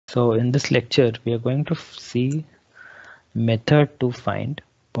So in this lecture, we are going to see method to find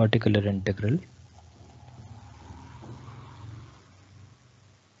particular integral.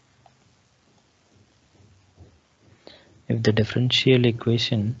 If the differential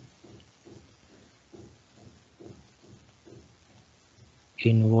equation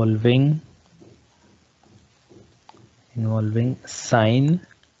involving sine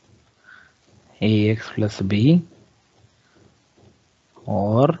ax plus b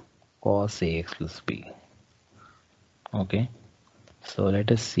or cos ax plus b. Okay, so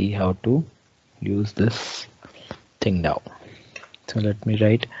let us see how to use this thing now. So let me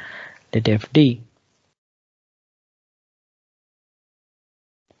write, let fd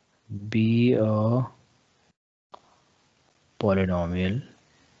be a polynomial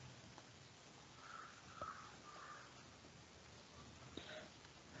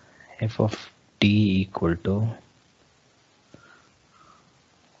f of t equal to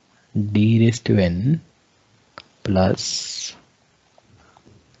d raised to n plus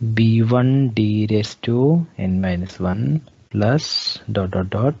b1 d raised to n minus 1 plus dot dot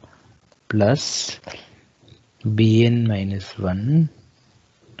dot plus bn minus 1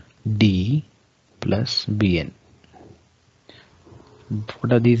 d plus bn.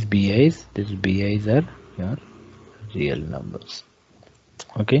 What are these bi's? These bi's are your real numbers.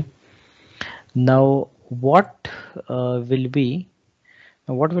 Okay, now what will be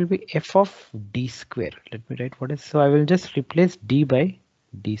f of d square? Let me write what is, so I will just replace d by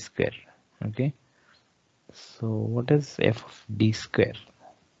d square. Okay, so what is f of d square?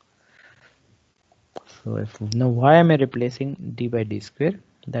 So if now why am I replacing d by d square?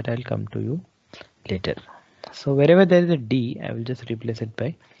 That I'll come to you later. So wherever there is a d, I will just replace it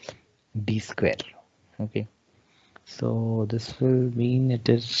by d square. Okay, so this will mean it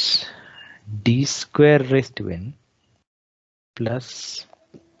is d square raised to n plus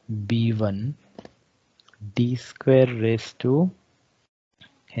b1 d square raised to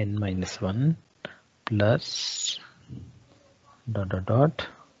n minus 1 plus dot dot dot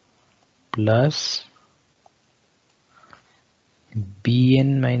plus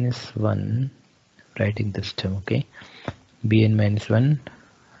bn minus 1, writing this term. Okay, bn minus 1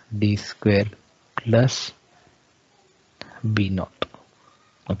 d square plus b naught.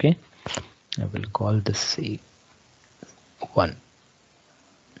 Okay, I will call this a1.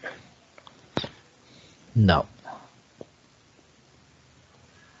 Now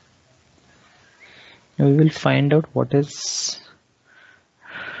we will find out what is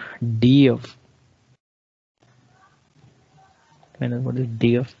d of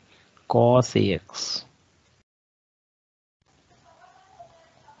cos ax.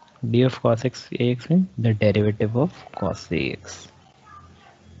 D of cos ax means the derivative of cos ax.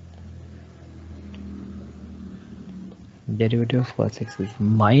 Derivative of cos x is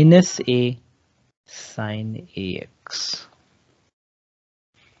minus a sin ax.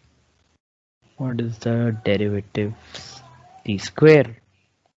 What is the derivative? The square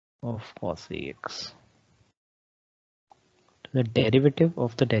of cos ax. The derivative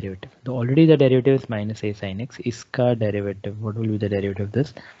of the derivative. Already the derivative is minus a sin x. Iska derivative. What will be the derivative of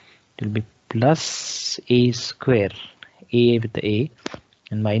this? It will be plus a square. A with the a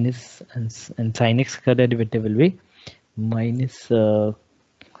and minus and sin x ka derivative will be minus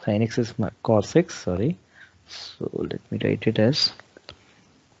sin x is cos x. Sorry. So let me write it as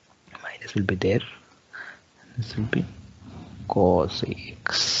minus will be there. This will be cos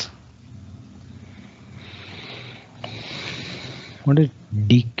x. What is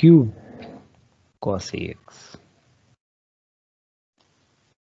d cube cos ax?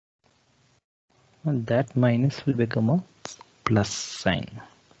 And that minus will become a plus sign.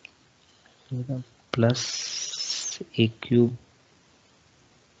 Plus a cube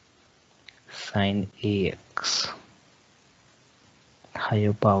sin ax,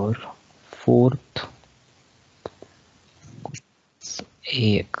 higher power 4th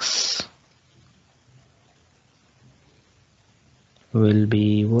ax will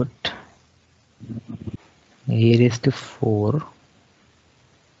be what? A raised to 4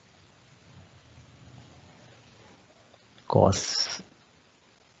 cos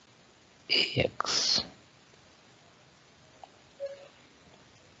ax.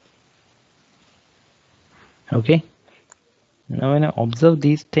 Okay, now when I observe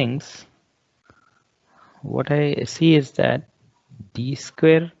these things, what I see is that d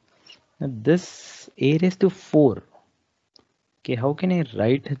square, this a raised to 4. Okay, how can I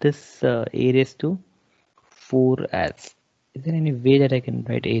write this a raised to 4 as? Is there any way that I can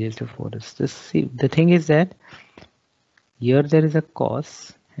write a raised to 4 as this? See, the thing is that here there is a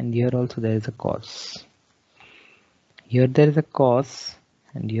cos and here also there is a cos. Here there is a cos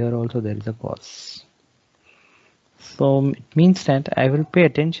and here also there is a cos. So it means that I will pay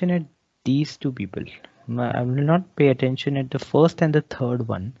attention at these two people. I will not pay attention at the first and the third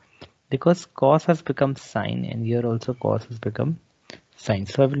one, because cos has become sine and here also cos has become sine.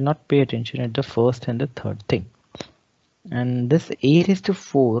 So I will not pay attention at the first and the third thing. And this a raised to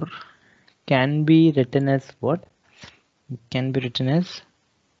 4 can be written as what? It can be written as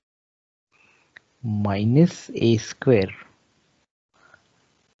minus a square,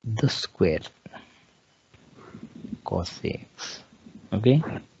 the square, cos ax. Okay.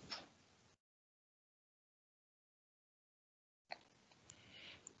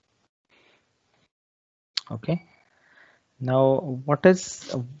 Okay. Now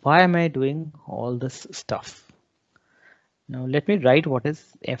why am I doing all this stuff? Now let me write what is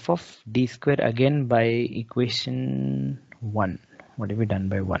f of d square again by equation 1. What have we done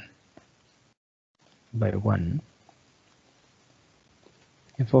by 1? By 1,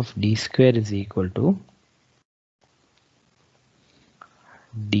 f of d square is equal to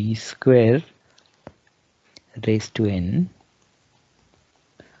d square raised to n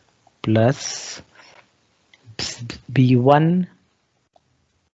plus b1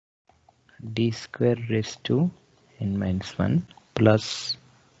 d square raised to n minus 1 plus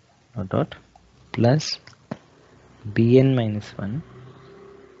dot plus bn minus 1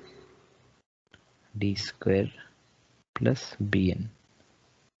 d square plus bn.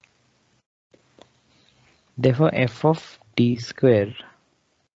 Therefore f of d square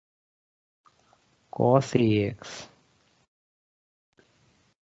cos ax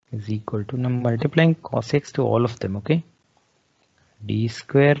is equal to, now multiplying cos x to all of them, okay, d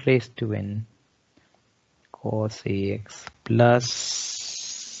square raised to n cos ax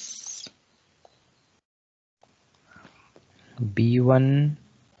plus b1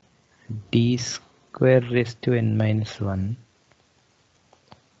 d square raised to n minus 1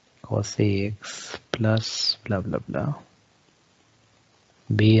 cos ax plus blah blah blah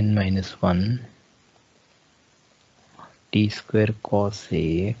bn minus 1 d square cos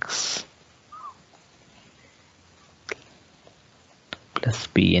ax plus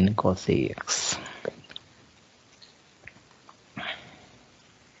bn cos ax,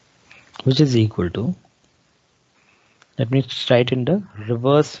 which is equal to, let me write in the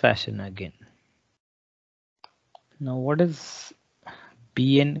reverse fashion again. Now what is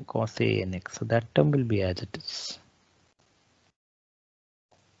bn cos anx? So that term will be as it is,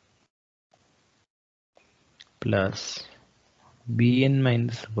 plus bn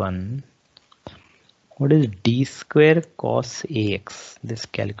minus 1. What is d square cos ax? This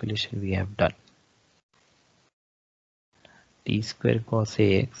calculation we have done. D square cos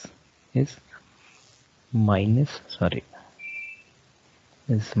ax is minus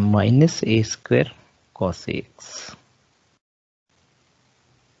a square cos ax.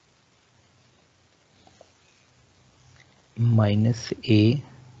 Minus a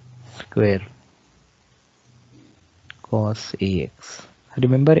square cos ax.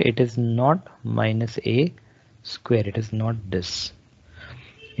 Remember, it is not minus a square, it is not this.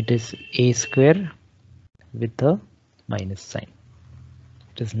 It is a square with a minus sign.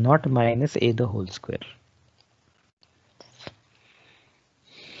 It is not minus a the whole square.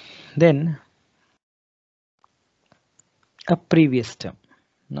 Then a previous term.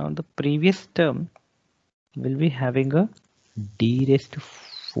 Now the previous term will be having a d raised to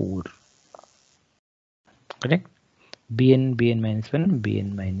 4. Correct? bn minus 1,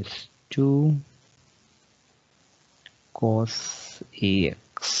 bn minus 2 cos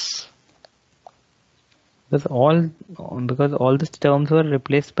ax. Because all these terms were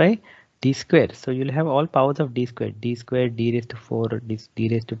replaced by d square, so you'll have all powers of d square, d raised to 4, d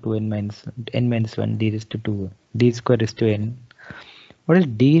raised to 2 n minus 1, d raised to 2, d square raised to n. What is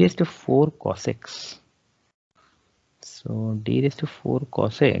d raised to 4 cos x? So d raised to 4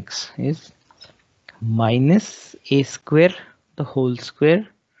 cos x is minus a square the whole square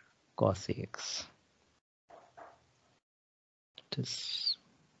cos ax. It is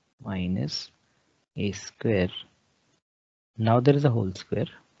minus a square. Now there is a whole square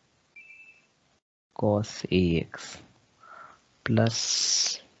cos ax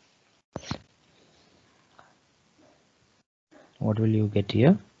plus, what will you get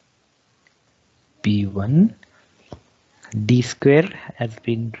here? b1 d square has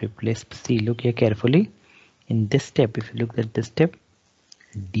been replaced. See, look here carefully. In this step, if you look at this step,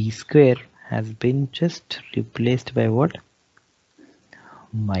 d square has been just replaced by what?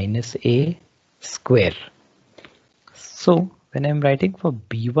 Minus a square. So when I'm writing for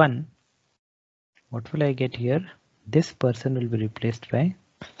b1, what will I get here? This person will be replaced by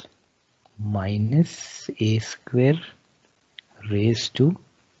minus a square raised to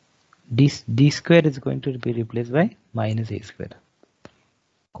d square is going to be replaced by minus a square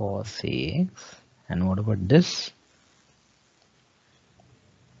cos ax. And what about this?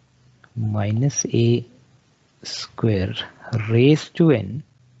 Minus a square raised to n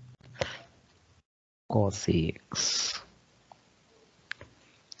cos ax.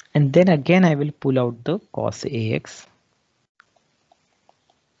 And then again I will pull out the cos ax.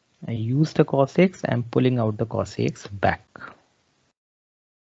 I use the cos x, I'm pulling out the cos ax back.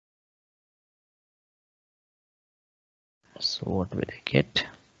 So what will I get?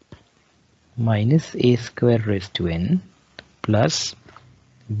 Minus a square raised to n plus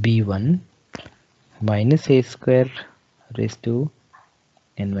b1 minus a square raised to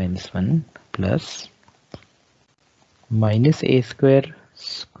n minus 1 plus minus a square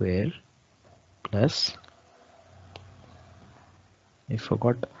plus I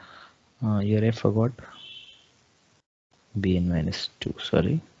forgot here I forgot bn minus 2,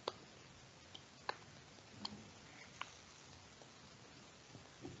 sorry,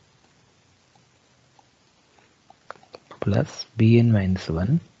 plus bn minus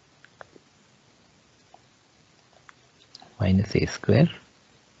 1 minus a square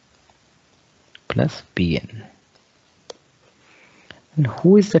plus bn. And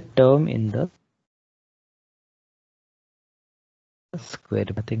who is the term in the square?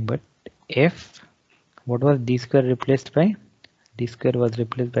 Nothing but f. What was d square replaced by? D square was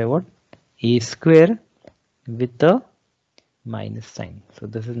replaced by what? A square with the minus sign. So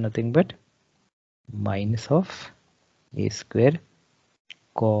this is nothing but minus of a square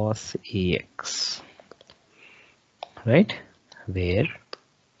cos ax, right? Where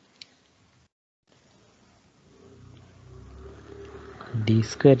d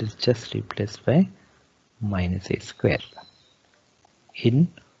square is just replaced by minus a square in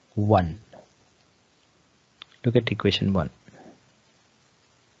 1. Look at equation 1.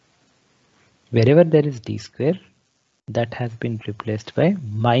 Wherever there is d square, that has been replaced by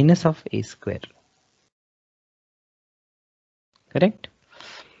minus of a square. Correct?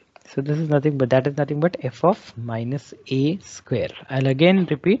 So this is nothing but, that is nothing but f of minus a square. I'll again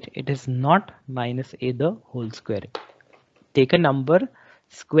repeat, it is not minus a the whole square. Take a number,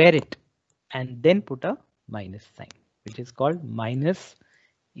 square it, and then put a minus sign, which is called minus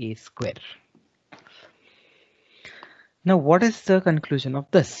a square. Now what is the conclusion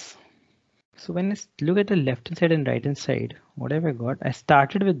of this? So when I look at the left hand side and right hand side, what have I got? I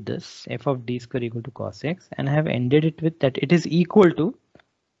started with this f of d square equal to cos x, and I have ended it with that it is equal to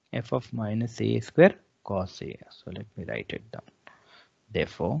f of minus a square cos a. So let me write it down.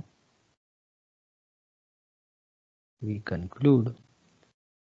 Therefore, we conclude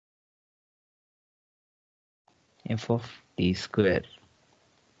f of d square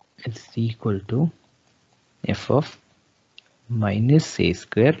is equal to f of minus a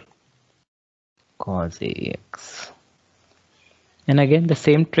square cos ax. And again, the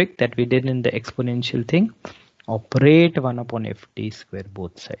same trick that we did in the exponential thing, operate 1 upon ft square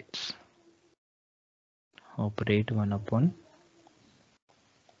both sides. Operate 1 upon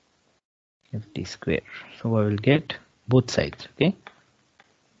ft square. So I will get both sides, okay?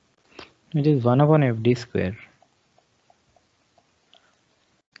 It is 1 upon fd square.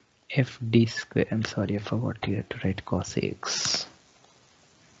 Fd square, I'm sorry, I forgot here to write cos ax.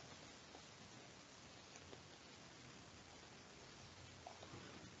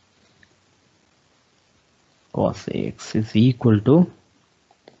 Cos ax is equal to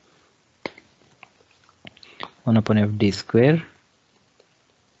 1 upon fd square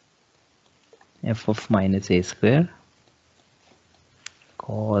f of minus a square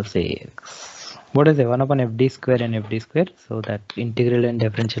cos ax. What is it? 1 upon fd square and fd square. So that integral and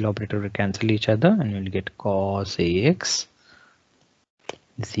differential operator will cancel each other, and you'll get cos ax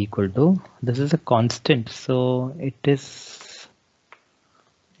is equal to, this is a constant, so it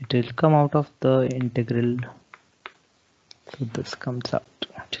will come out of the integral. So this comes out,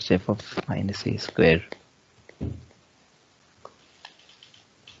 which is f of minus a square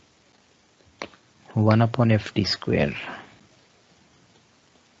 1 upon fd square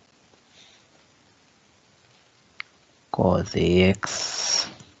cos ax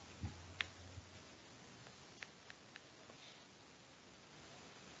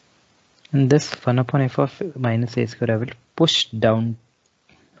and this 1 upon f of minus a square I will push down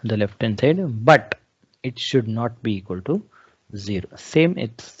the left hand side, but it should not be equal to 0.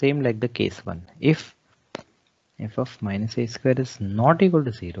 It's same like the case 1. If f of minus a square is not equal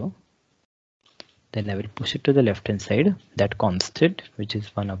to 0, then I will push it to the left hand side, that constant, which is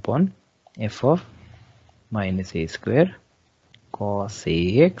 1 upon f of minus a square cos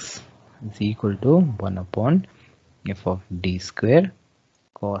ax is equal to 1 upon f of d square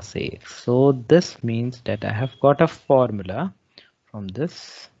cos ax. So this means that I have got a formula from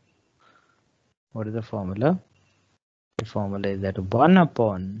this. What is the formula? The formula is that 1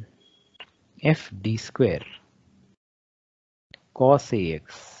 upon f d square cos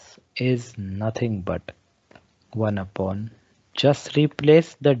ax is nothing but 1 upon, just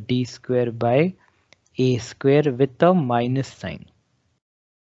replace the d square by a square with a minus sign.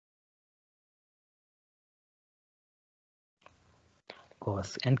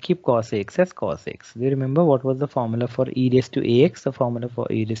 Cos, and keep cos ax as cos x. Do you remember what was the formula for e raised to ax? The formula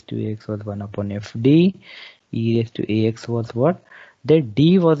for e raised to ax was 1 upon fd. E raised to ax was what? The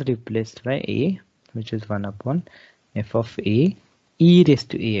d was replaced by a, which is 1 upon f of a e raised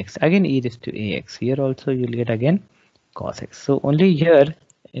to ax. Again e raised to ax. Here also you'll get again cos x. So only here,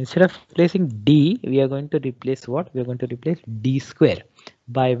 instead of replacing d, we are going to replace what? We are going to replace d square.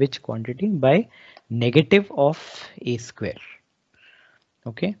 By which quantity? By negative of a square.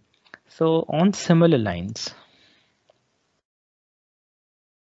 Okay, so on similar lines,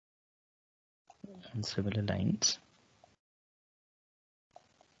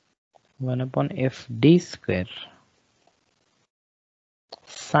 1 upon f d square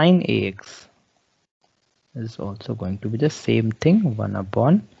sine ax is also going to be the same thing, 1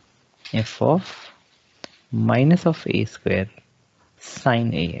 upon f of minus of a square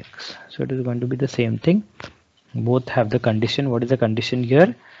sine ax. So it is going to be the same thing. Both have the condition. What is the condition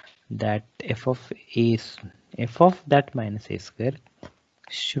here? That f of that minus a square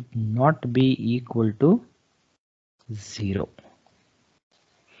should not be equal to 0.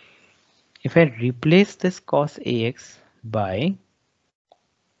 If I replace this cos ax by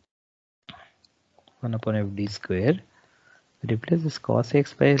 1 upon f d square, replace this cos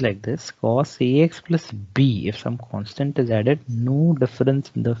ax by like this, cos ax plus b. If some constant is added, no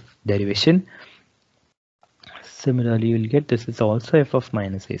difference in the derivation. Similarly, you will get this is also f of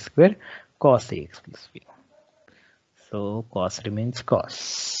minus a square cos ax plus b. So cos remains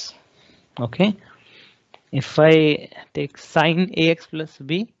cos. Okay. If I take sine ax plus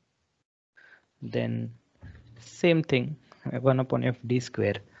b, then same thing, 1 upon f d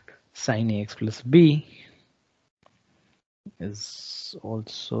square sine ax plus b is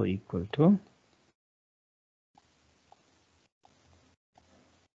also equal to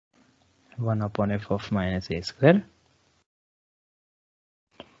 1 upon f of minus a square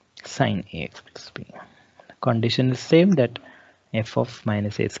sine ax plus b. The condition is same, that f of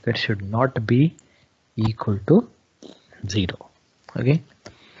minus a square should not be equal to 0. Okay,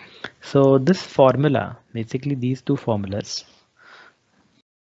 so this formula, basically these two formulas,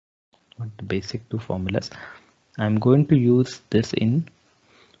 the basic two formulas, I'm going to use this in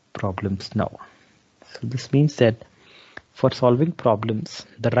problems now. So this means that for solving problems,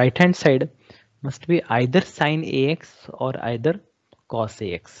 the right hand side must be either sine ax or either cos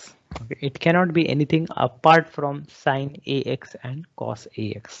ax. Okay, it cannot be anything apart from sine ax and cos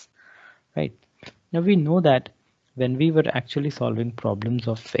ax, right? Now we know that when we were actually solving problems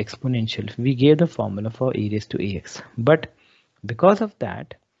of exponential, we gave the formula for e raised to ax, but because of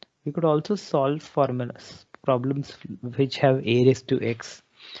that, we could also solve problems which have a raised to x.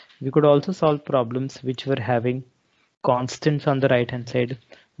 We could also solve problems which were having constants on the right hand side.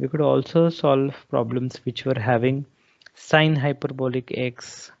 We could also solve problems which were having sine hyperbolic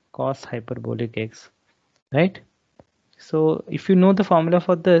x, cos hyperbolic x, right? So if you know the formula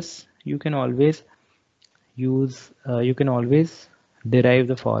for this, you can always derive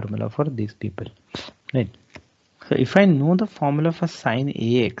the formula for these people, right? So if I know the formula for sine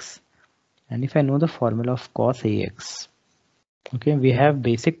ax and if I know the formula of cos ax, okay, we have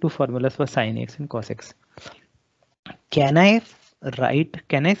basic two formulas for sine x and cos x. Can I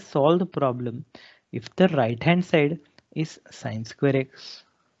solve the problem if the right hand side is sine square x,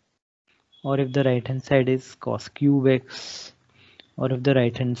 or if the right hand side is cos cube x, or if the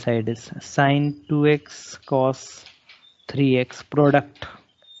right hand side is sine 2x cos 3x product?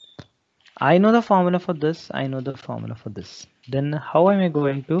 I know the formula for this, I know the formula for this. Then how am I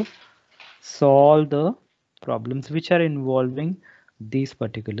going to solve the problems which are involving these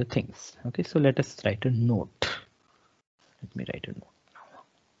particular things? Okay, so let us write a note. Let me write a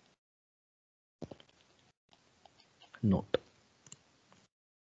note.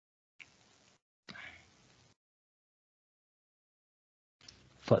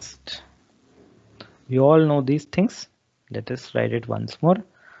 First, we all know these things. Let us write it once more.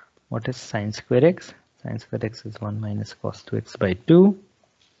 What is sine square x? Sine square x is 1 minus cos 2x by 2.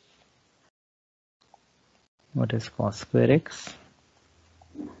 What is cos square x?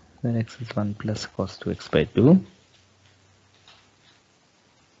 Square x is 1 plus cos 2x by 2.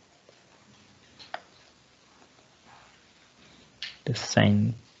 the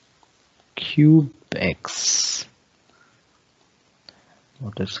sine cube x.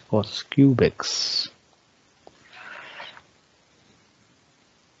 What is cos cube x?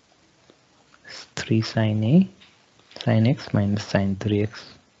 3 sine a sine x minus sine 3x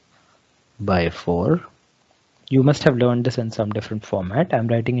by 4. You must have learned this in some different format. I'm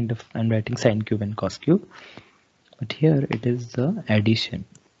writing sine cube and cos cube, but here it is the addition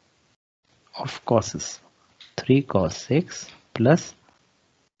of cos's. 3 cos x plus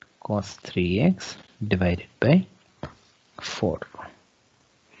cos 3x divided by 4.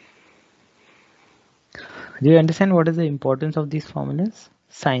 Do you understand what is the importance of these formulas?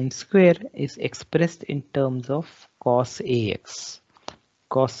 Sine square is expressed in terms of cos ax.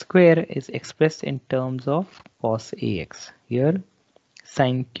 Cos square is expressed in terms of cos ax. Here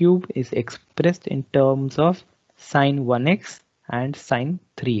sine cube is expressed in terms of sine 1x and sine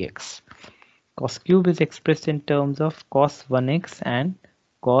 3x. Cos cube is expressed in terms of cos 1x and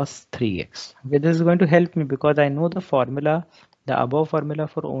cos 3x. Okay, this is going to help me because I know the formula, the above formula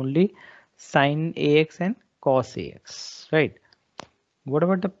for only sine ax and cos ax, right? What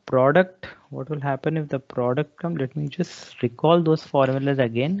about the product? What will happen if the product comes? Let me just recall those formulas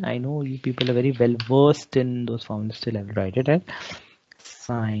again. I know you people are very well versed in those formulas. Still, I will write it as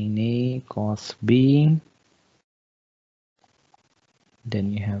sine A cos B.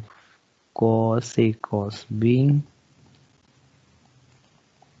 Then you have cos A cos B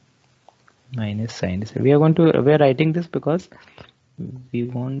minus sine A. We are writing this because we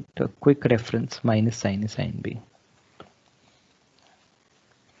want a quick reference. Minus sine A sine B.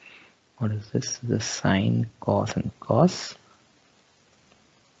 What is this? The sine, cos, and cos.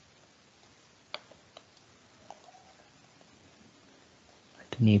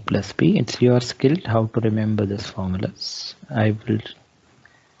 Then A plus B. It's your skill how to remember these formulas. I will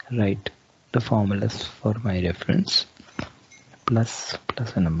write the formulas for my reference. Plus,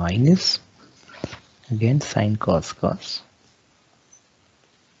 plus, and a minus. Again, sine, cos, cos.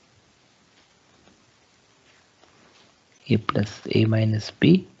 A plus A minus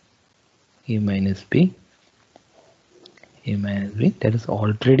B. A minus B. A minus B. There is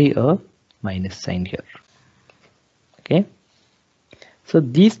already a minus sign here. Okay. So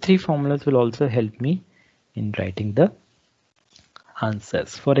these three formulas will also help me in writing the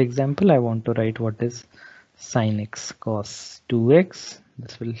answers. For example, I want to write what is sine x cos 2x.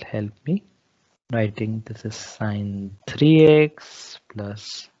 This will help me writing this is sine 3x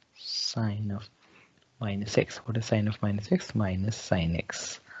plus sine of minus x. What is sine of minus x? Minus sine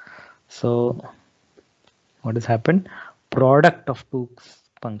x. So what has happened? Product of two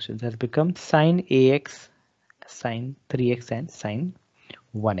functions has become sine ax, sine 3x, and sine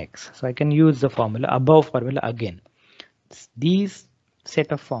 1x. So I can use the formula, above formula again. These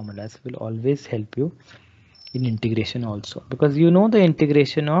set of formulas will always help you in integration also, because you know the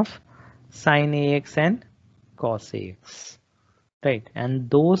integration of sine ax and cos ax, right? And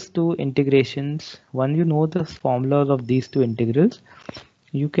those two integrations, when you know the formulas of these two integrals,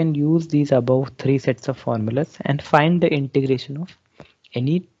 you can use these above three sets of formulas and find the integration of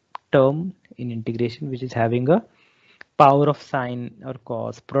any term in integration which is having a power of sine or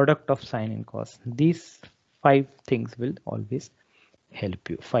cos, product of sine and cos. These 5 things will always help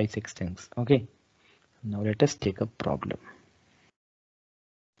you. 5-6 things. Okay. Now let us take a problem.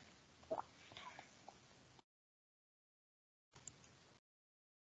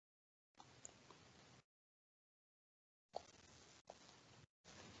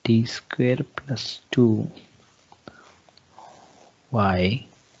 D square plus 2y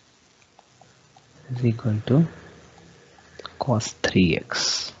is equal to cos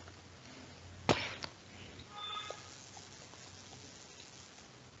 3x.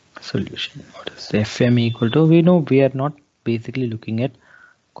 Solution. What is Fm equal to? We know we are not basically looking at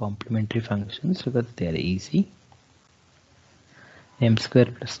complementary functions because they are easy. M square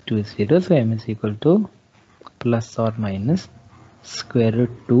plus 2 is 0, so m is equal to plus or minus square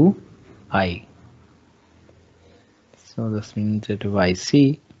root 2i. So this means that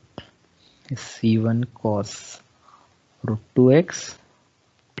yc is c1 cos root 2x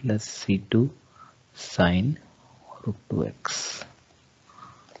plus c2 sine root 2x.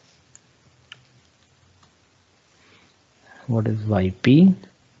 What is yp?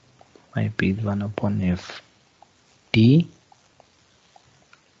 Yp is 1 upon f t.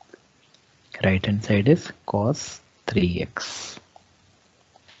 Right hand side is cos 3x,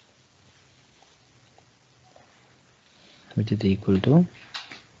 which is equal to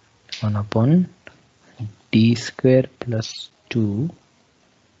 1 upon d square plus 2,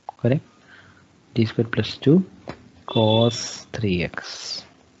 correct? D square plus 2 cos 3x.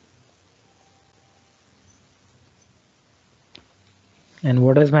 And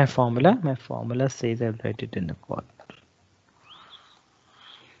what is my formula? My formula says I'll write it in the corner.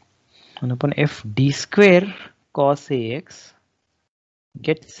 1 upon f d square cos ax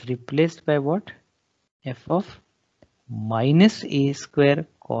gets replaced by what? F of minus a square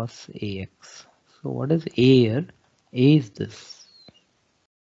cos ax. So what is a here? A is this.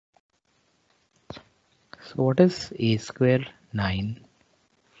 So what is a square? 9.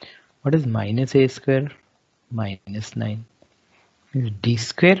 What is minus a square? Minus 9. D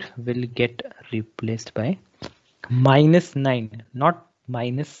square will get replaced by minus 9, not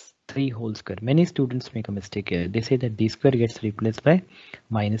minus 3 whole square. Many students make a mistake here. They say that d square gets replaced by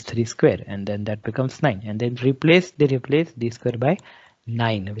minus 3 square, and then that becomes 9, and then they replace d square by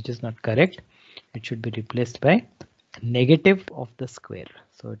 9, which is not correct. It should be replaced by negative of the square.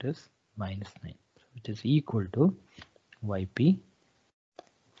 So it is minus 9, which is equal to yp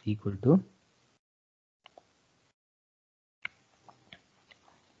equal to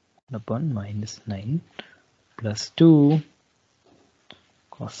upon minus 9 plus 2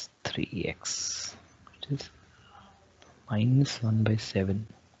 cos 3x, which is minus 1 by 7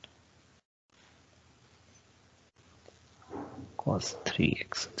 cos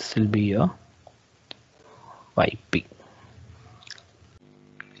 3x. This will be your yp.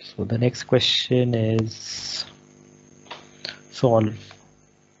 So the next question is solve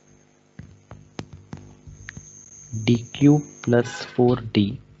dq plus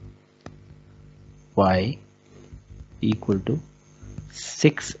 4d y equal to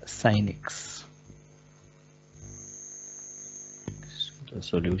 6 sin x. So the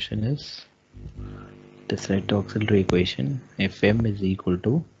solution is this right auxiliary equation, fm is equal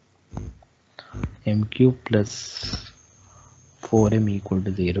to m cube plus 4m equal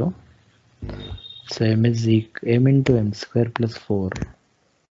to 0. So m into m square plus 4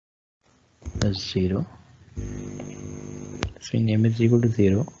 is 0. So when m is equal to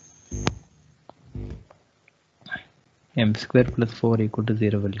 0, m square plus 4 equal to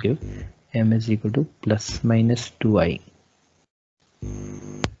 0 will give m is equal to plus minus 2i.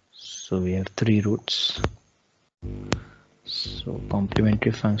 So we have 3 roots. So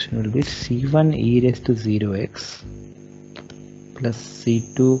complementary function will be c1 e raised to 0x plus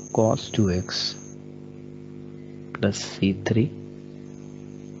c2 cos 2x plus c3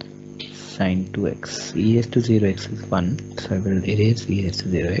 sin 2x. E raised to 0x is 1, so I will erase e raised to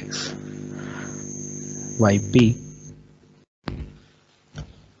 0x. yp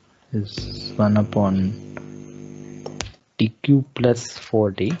is 1 upon dq plus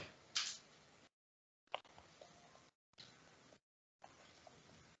 4d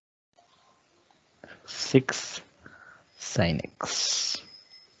 (6 sin x).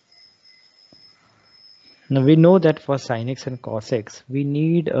 Now we know that for sin x and cos x we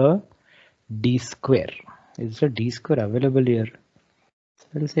need a d square. Is the d square available here? So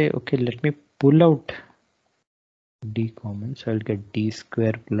I'll say okay, let me pull out d common, so I'll get d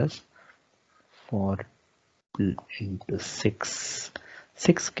square plus 4 into 6.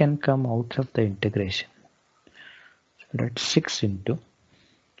 6 can come out of the integration. So that's 6 into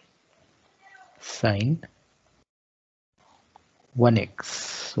sine 1x.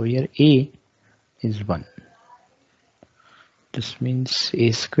 So here a is 1. This means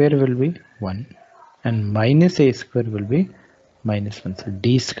a square will be 1 and minus a square will be minus 1. So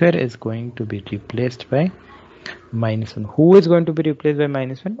d square is going to be replaced by minus 1. Who is going to be replaced by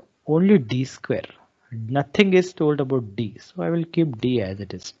minus 1? Only d square. Nothing is told about d. So I will keep d as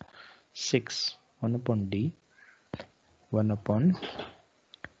it is. 6. 1 upon d. 1 upon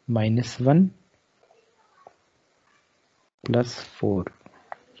minus 1 plus 4.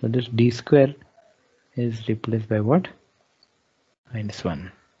 So this d square is replaced by what? Minus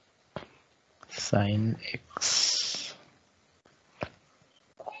 1 sin x.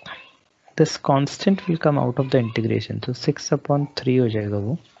 This constant will come out of the integration. So 6 upon 3 ho jayega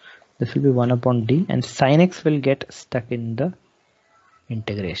wo. This will be 1 upon d and sin x will get stuck in the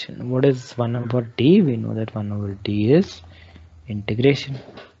integration. What is 1 over d? We know that 1 over d is integration.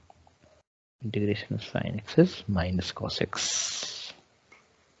 Integration of sin x is minus cos x.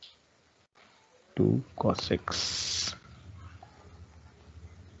 2 cos x.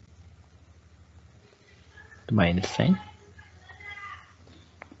 The minus sign.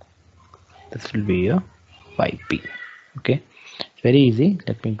 This will be your yp. Okay, very easy.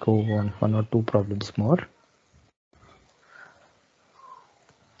 Let me go on 1 or 2 problems more.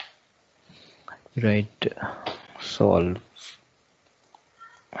 Right, solve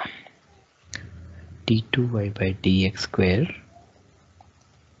d2y by dx square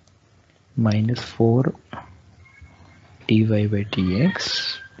minus 4 dy by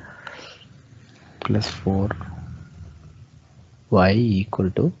dx plus 4 y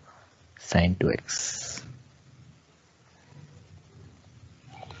equal to sine 2x.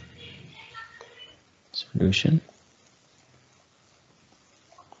 Solution.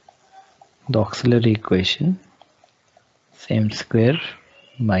 The auxiliary equation is m square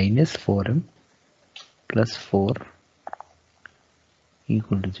minus 4m plus 4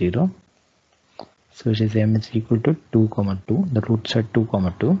 equal to 0. So which is m is equal to 2 comma 2. The roots are 2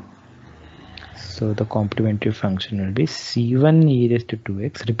 comma 2. So the complementary function will be c1 e raised to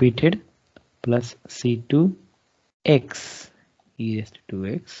 2x repeated plus c2 x e raised to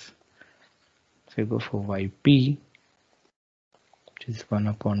 2x. So we go for yp, which is 1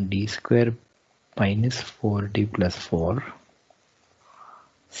 upon d square minus 4d plus 4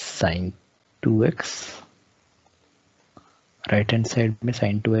 sine 2x. Right hand side में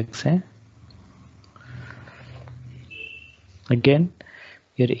sin 2x है. Again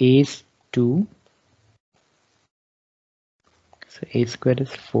here a is 2, so a square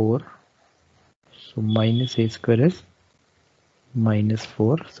is 4, so minus a square is minus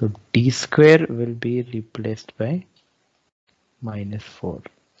 4, so d square will be replaced by minus 4.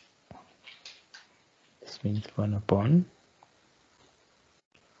 This means 1 upon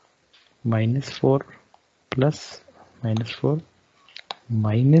minus 4 plus minus 4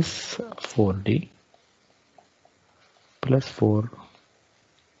 minus 4d plus 4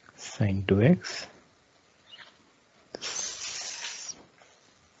 sine 2x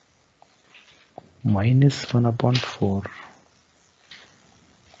minus 1 upon 4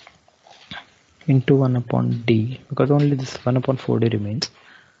 into 1 upon d, because only this 1 upon 4d remains,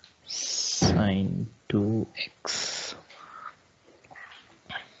 sine 2x,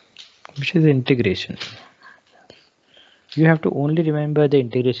 which is integration. You have to only remember the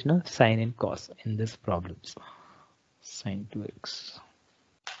integration of sine and cos in this problems. Sine 2x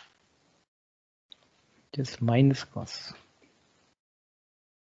just minus cos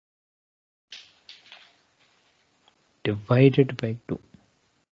divided by 2.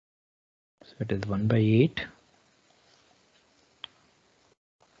 So it is 1 by 8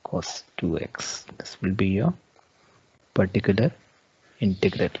 cos 2x. This will be your particular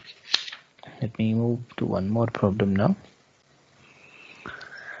integral. Let me move to one more problem now.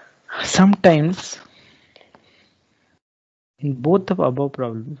 Sometimes in both of above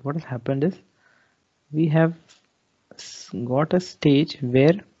problems, what has happened is we have got a stage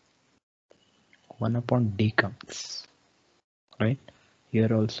where 1 upon d comes, right?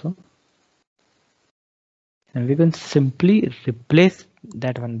 Here also, and we can simply replace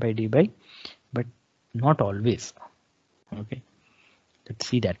that 1 by d by, but not always. Okay, let's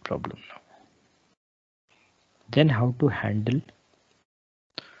see that problem now. Then how to handle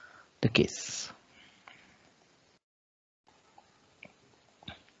the case.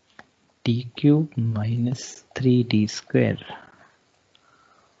 D cube minus 3d square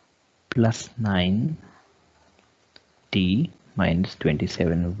plus 9d minus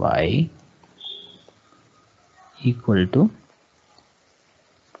 27y equal to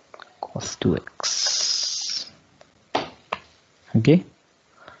cos 2x. Okay,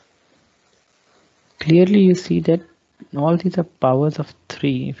 clearly you see that all these are powers of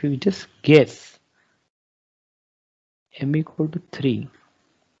 3. If you just guess m equal to 3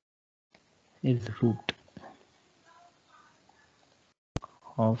 is root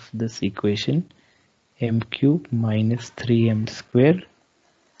of this equation m cube minus 3m square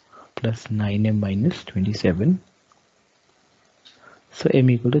plus 9m minus 27. So m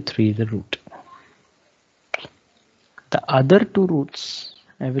equal to 3 is the root. The other two roots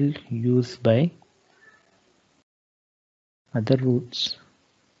I will use by other roots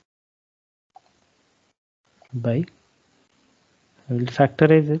by I will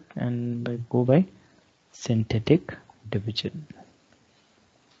factorize it and go by synthetic division.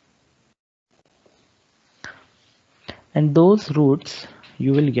 And those roots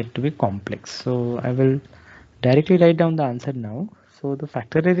you will get to be complex. So I will directly write down the answer now. So the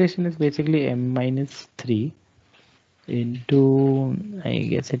factorization is basically m minus 3 into, I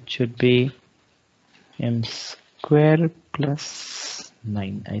guess it should be m square plus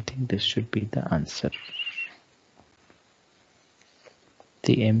 9. I think this should be the answer.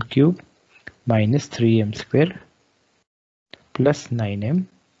 The m cube minus 3m square plus 9m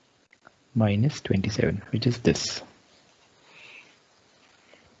minus 27, which is this.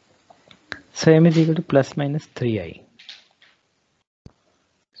 So m is equal to plus minus 3i.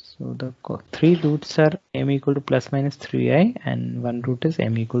 So the 3 roots are m equal to plus minus 3i and one root is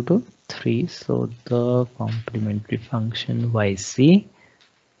m equal to 3. So the complementary function yc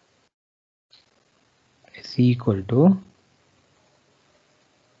is equal to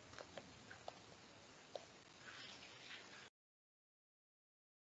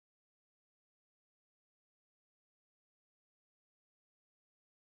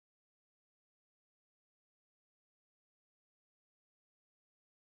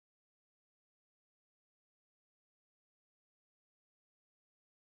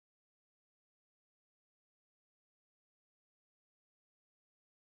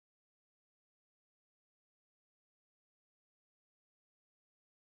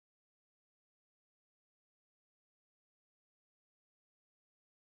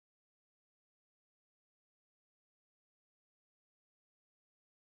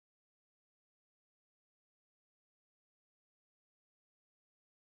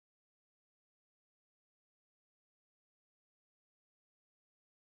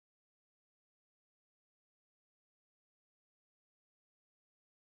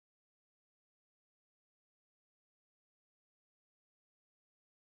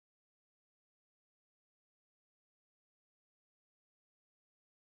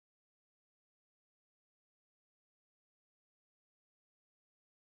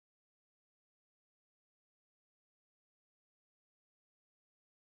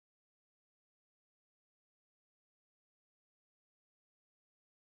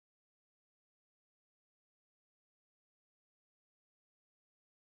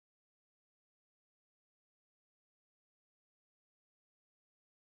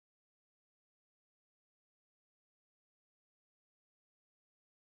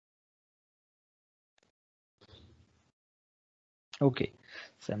Okay,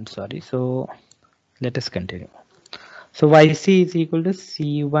 so I'm sorry. So let us continue. So yc is equal to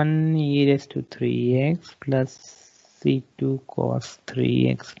c1 e raised to 3x plus c2 cos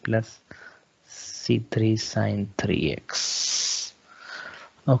 3x plus c3 sin 3x.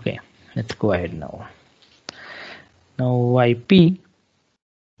 Okay, let's go ahead now. Now yp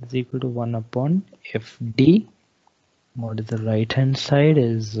is equal to 1 upon fd. What is the right hand side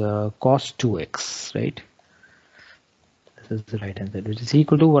is cos 2x, right? This is the right hand side, which is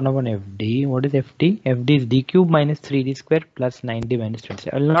equal to 1 upon fd. What is fd? Fd is d cube minus 3d square plus 9d minus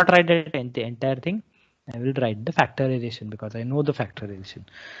 20. I will not write the entire thing. I will write the factorization because I know the factorization.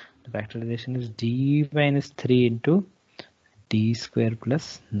 The factorization is d minus 3 into d square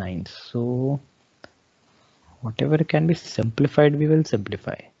plus 9. So whatever can be simplified, we will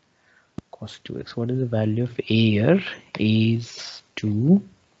simplify. Cos 2x. What is the value of a here? A is 2.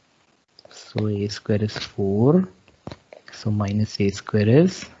 So a square is 4. So minus a square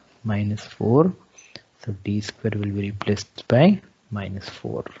is minus 4. So d square will be replaced by minus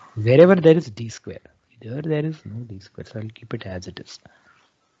 4. Wherever there is d square. Here there is no d square. So I'll keep it as it is.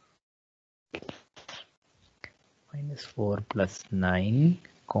 Minus 4 plus 9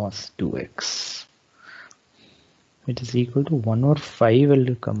 cos 2x. It is equal to 1 over 5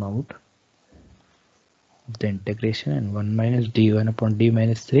 will come out of the integration, and 1 minus d1 upon d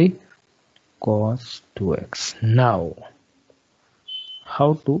minus 3 cos 2x. Now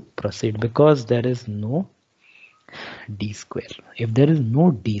how to proceed, because there is no d square. If there is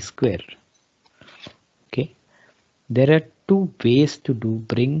no d square, okay, there are two ways to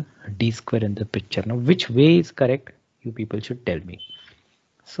bring d square in the picture. Now which way is correct, you people should tell me.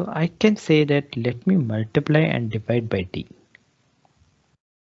 So I can say that let me multiply and divide by d.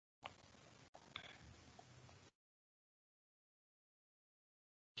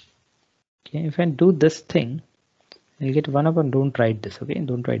 Okay, if I do this thing, you get 1 upon, don't write this, okay,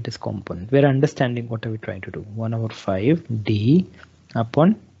 don't write this component. We're understanding what are we trying to do. 1 over 5 d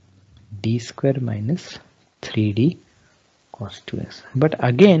upon d square minus 3d cos 2x. But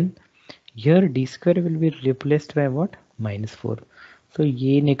again here d square will be replaced by what? Minus 4. So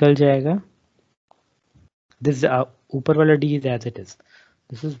ये निकल जाएगा. This ऊपर वाला d is as it is.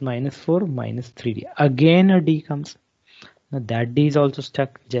 This is minus 4 minus 3d. Again a d comes. Now that d is also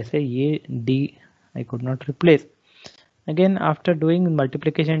stuck. जैसे ये d I could not replace. Again after doing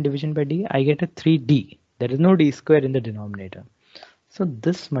multiplication and division by d, I get a 3d. There is no d square in the denominator. So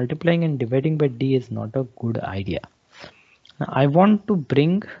this multiplying and dividing by d is not a good idea. Now I want to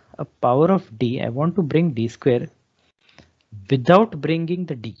bring a power of d. I want to bring d square without bringing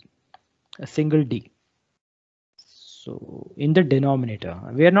the d, a single d. So in the denominator,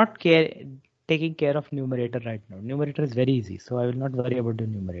 we are not taking care of numerator right now. Numerator is very easy, so I will not worry about the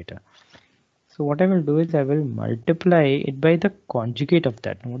numerator. So what I will do is I will multiply it by the conjugate of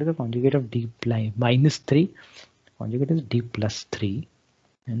that. Now what is the conjugate of d minus 3? Conjugate is d plus 3,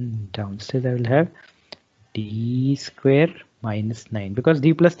 and downstairs I will have d square minus 9, because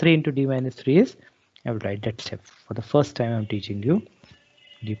d plus 3 into d minus 3 is, I will write that step for the first time. I'm teaching you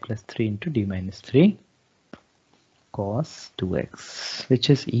d plus 3 into d minus 3 cos 2x, which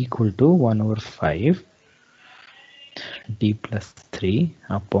is equal to 1 over 5 d plus 3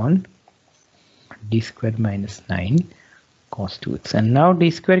 upon d square minus 9 cos 2x. And now d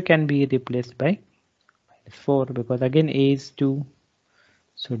square can be replaced by minus 4, because again a is 2,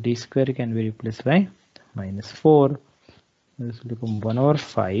 so d square can be replaced by minus 4. This will become 1 over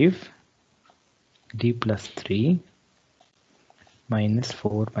 5 d plus 3 minus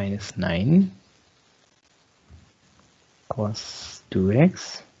 4 minus 9 cos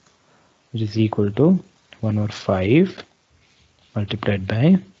 2x, which is equal to 1 over 5 multiplied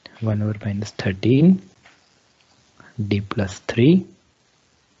by 1 over minus 13 d plus 3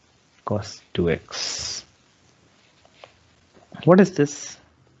 cos 2x. What is this?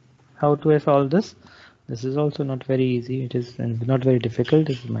 How to solve this? This is also not very easy. It is not very difficult.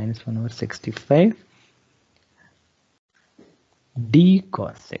 It is minus 1 over 65 d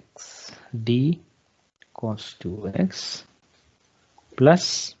cos x, d cos 2x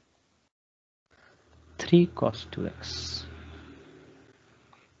plus 3 cos 2x.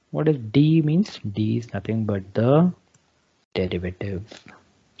 What is d means? D is nothing but the derivative,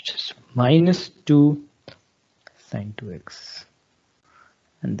 which is minus 2 sin 2x,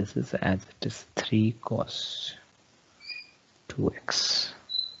 and this is as it is 3 cos 2x.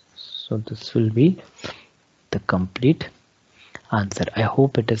 So this will be the complete answer. I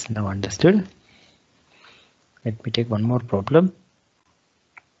hope it is now understood. Let me take one more problem.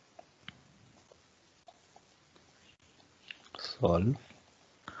 Solve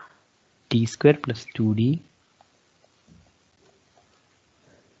d square plus 2d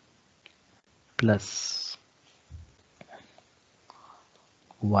plus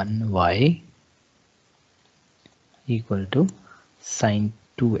 1y equal to sine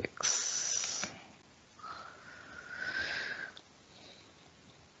 2x.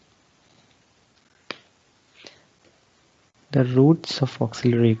 The roots of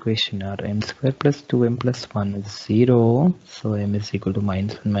auxiliary equation are m square plus 2m plus 1 is 0. So m is equal to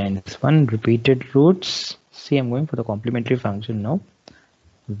minus 1 minus 1. Repeated roots. See, I'm going for the complementary function now.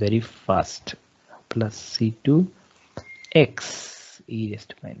 Very fast. Plus c2 x e raised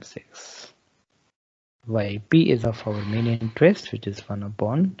to minus x. Yp is of our main interest, which is 1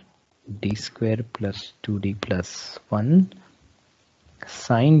 upon d square plus 2d plus 1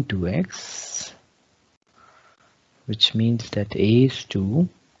 sine 2x, which means that a is 2,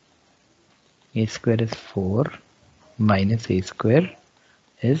 a square is 4, minus a square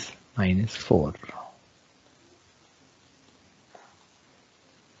is minus 4.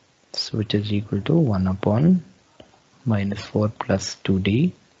 So which is equal to 1 upon minus 4 plus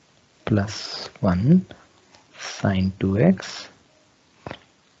 2d plus 1 sine 2x,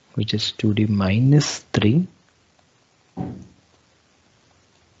 which is 2d minus 3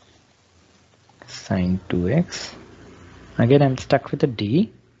 sine 2x. Again, I'm stuck with a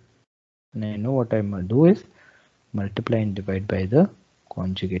d, and I know what I'm going to do is multiply and divide by the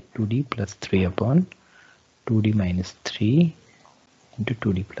conjugate 2d plus 3 upon 2d minus 3 into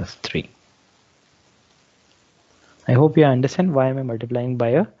 2d plus 3. I hope you understand why am I multiplying by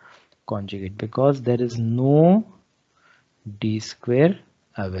a conjugate, because there is no d square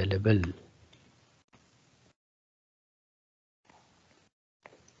available.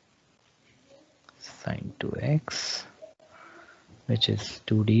 Sine 2x, which is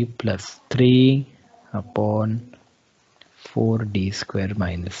 2d plus 3 upon 4d square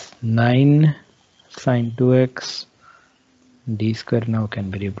minus 9 sine 2x. D square now can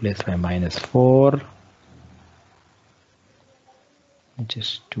be replaced by minus 4, which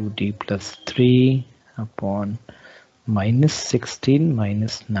is 2d plus 3 upon minus 16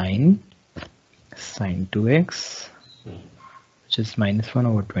 minus 9 sine 2x, which is minus 1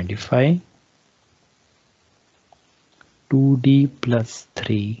 over 25. 2d plus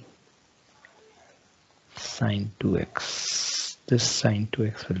 3 sine 2x. This sine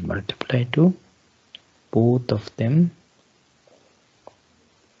 2x will multiply to both of them,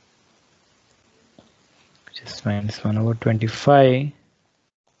 which is minus 1 over 25.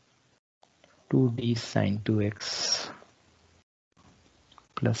 2d sine 2x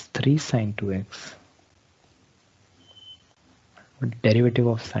plus 3 sine 2x. The derivative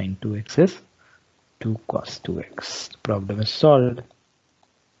of sine 2x is 2 cos 2x. The problem is solved.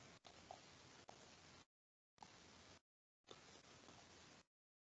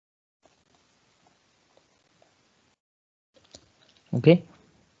 Okay.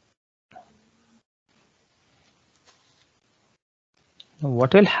 Now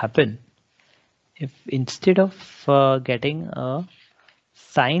what will happen if instead of getting a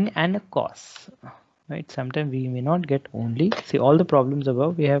sine and a cos, right? Sometimes we may not get only, see all the problems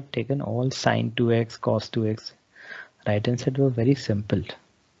above, we have taken all sine 2x, cos 2x. Right hand side were very simple.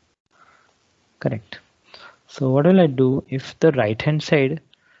 Correct. So what will I do if the right hand side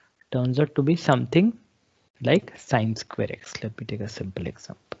turns out to be something like sine square x? Let me take a simple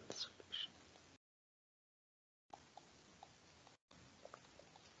example.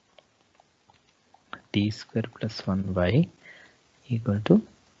 D square plus 1y equal to,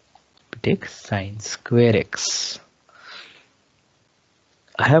 take sine square x.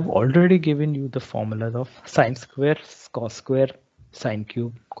 I have already given you the formulas of sine square, cos square, sine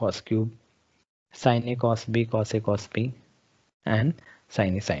cube, cos cube, sine a cos b, cos a cos b, and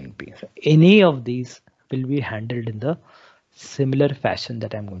sine a sine b. So any of these will be handled in the similar fashion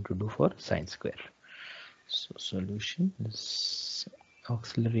that I'm going to do for sine square. So solution is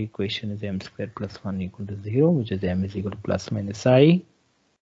auxiliary equation is m square plus 1 equal to 0, which is m is equal to plus minus I,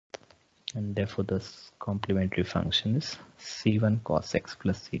 and therefore this complementary function is c1 cos x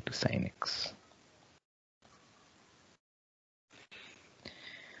plus c2 sin x.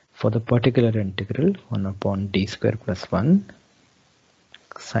 For the particular integral, 1 upon d square plus 1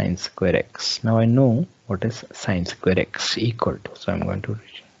 sine square x. Now I know what is sine square x equal to, so I'm going to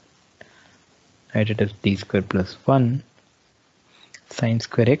write it as d square plus 1 sine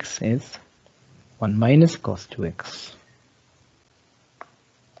square x is 1 minus cos 2x.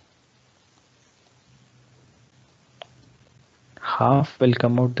 Half will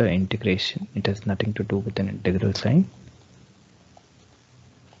come out the integration. It has nothing to do with an integral sign.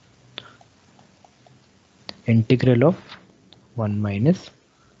 Integral of 1 minus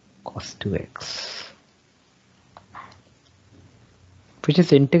cos 2x, which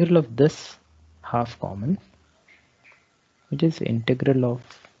is integral of this half common, which is integral of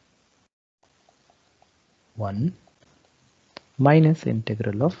 1 minus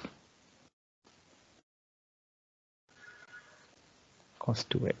integral of cos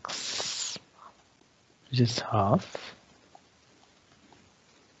 2x, which is half.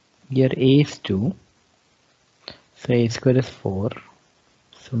 Here a is 2, so a square is 4,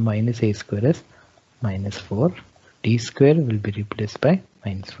 so minus a square is minus 4. D square will be replaced by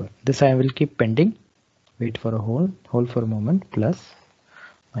minus 4. This I will keep pending. Wait for a hold for a moment. Plus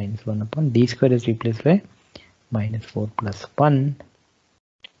minus 1 upon d square is replaced by minus 4 plus 1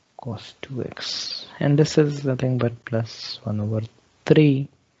 cos 2x, and this is nothing but plus 1 over 3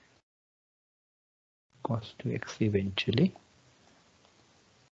 cos 2x eventually.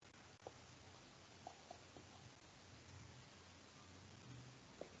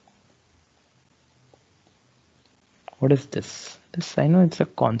 What is this? This I know it's a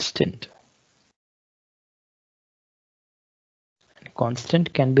constant. And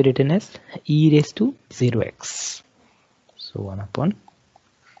constant can be written as e raised to 0x. So 1 upon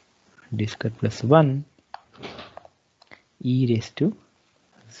d square plus 1 e raised to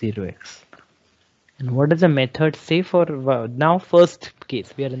 0x. And what does the method say for now? First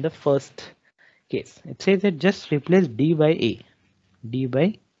case, we are in the first case. It says that just replace d by a. D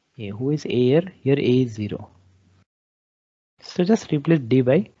by a. Who is a here? Here a is 0. So just replace d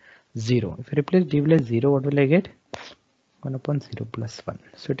by 0. If you replace d by 0, what will I get? 1 upon 0 plus 1.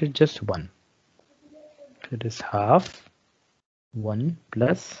 So it is just 1. So it is half 1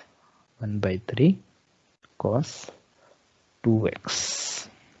 plus 1 by 3 cos 2x.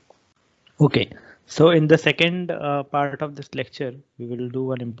 Okay. So in the second part of this lecture, we will do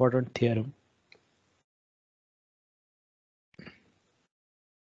one important theorem.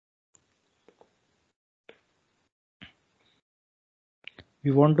 We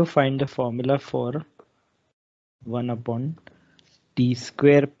want to find the formula for 1 upon t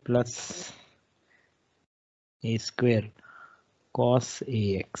square plus a square cos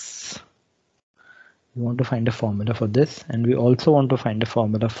ax. We want to find a formula for this, and we also want to find a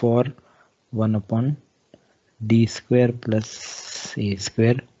formula for 1 upon d square plus a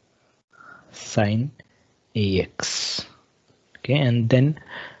square sine ax. Okay, and then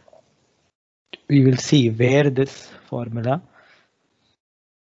we will see where this formula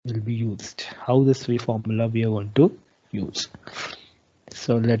will be used, how this formula we are going to use.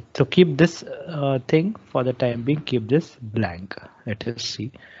 So keep this thing for the time being, keep this blank. Let us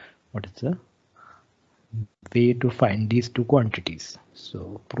see what is the way to find these two quantities.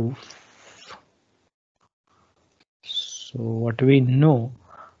 So proof. So what we know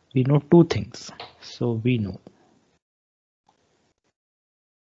two things. So we know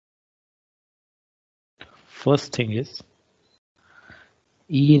first thing is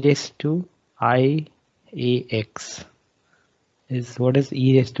e raised to I ax is, what is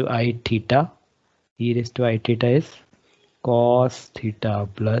e raised to I theta? E raised to I theta is cos theta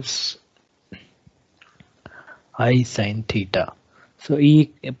plus I sin theta. So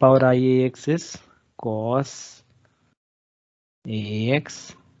e power I ax is cos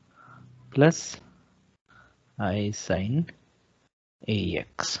ax plus I sin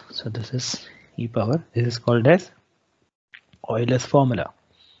ax. So this is e power. This is called as Euler's formula.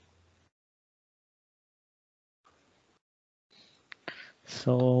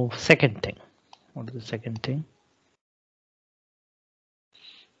 So second thing, what is the second thing?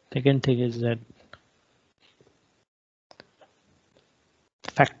 Second thing is that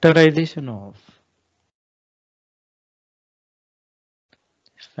factorization of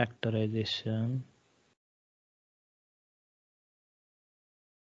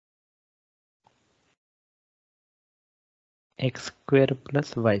x square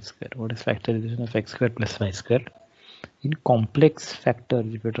plus y square. What is factorization of x square plus y square? In complex factors,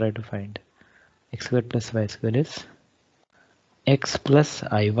 if you try to find x square plus y square is x plus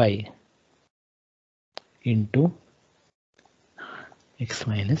iy into x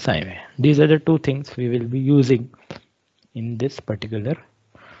minus iy. These are the two things we will be using in this particular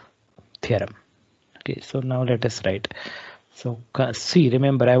theorem. Okay, so now let us write. So see,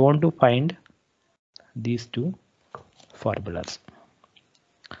 remember, I want to find these two formulas.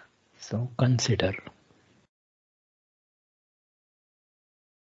 So consider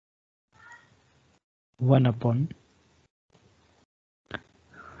one upon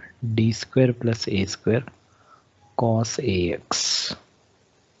d square plus a square cos ax.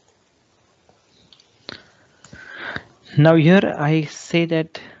 Now here I say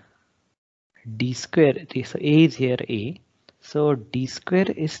that d square, so a is here a, so d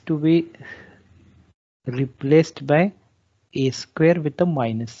square is to be replaced by a square with a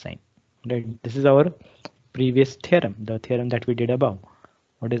minus sign. right? This is our previous theorem, the theorem that we did above.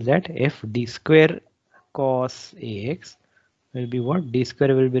 What is that? F d square cos ax will be what? D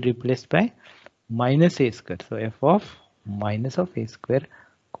square will be replaced by minus a square. So f of minus of a square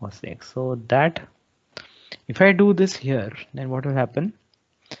cos x. So that if I do this here, then what will happen?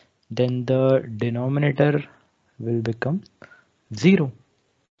 Then the denominator will become 0.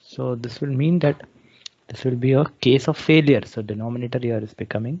 So this will mean that this will be a case of failure. So denominator here is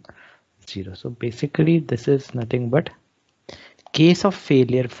becoming 0. So basically this is nothing but case of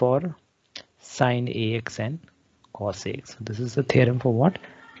failure for sine ax and cos ax. So this is the theorem for what?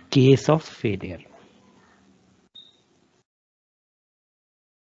 Case of failure.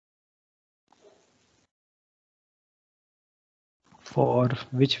 For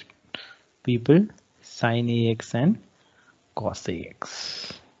which people? Sine ax and cos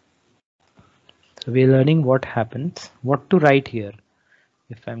ax. So we're learning what happens, what to write here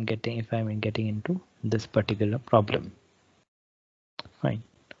if I'm getting into this particular problem. Fine.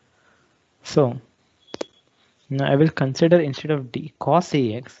 So now I will consider, instead of d cos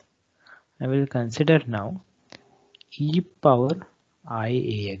ax, I will consider now e power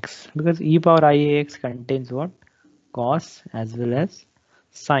iax, because e power iax contains what? Cos as well as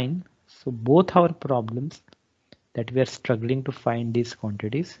sine. So both our problems that we are struggling to find these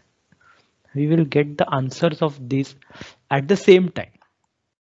quantities, we will get the answers of these at the same time.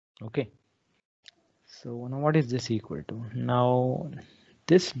 Okay. So now what is this equal to? Now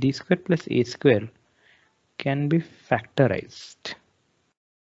this d square plus a square can be factorized.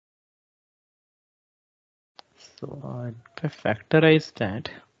 So if I factorize that,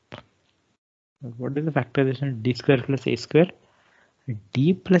 what is the factorization? D square plus a square,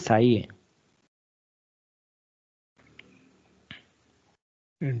 d plus ia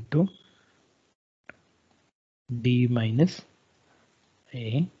into d minus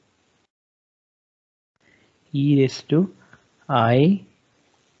a e raised to I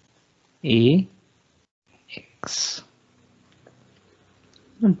a x.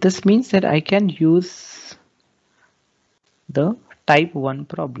 This means that I can use the type 1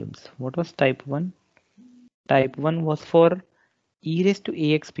 problems. What was type 1? Type 1 was for e raised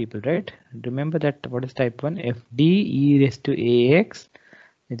to ax people, right? Remember that. What is type 1? Fd e raised to ax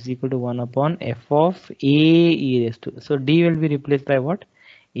is equal to 1 upon f of a e raised to. So d will be replaced by what?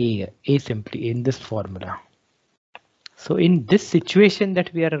 A simply in this formula. So in this situation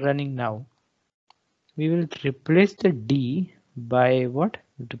that we are running now, we will replace the d by what?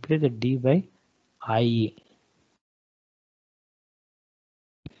 Replace the d by ia.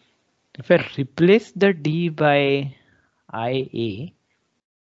 If I replace the d by ia,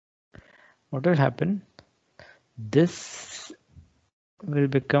 what will happen? This will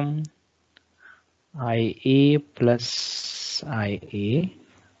become ia plus ia,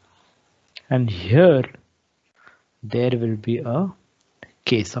 and here there will be a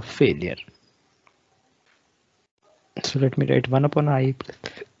case of failure. So let me write 1 upon ia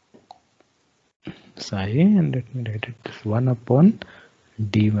plus ia, and let me write it 1 upon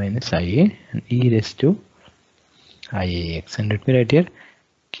d minus ia and e raised to iax, and let me write here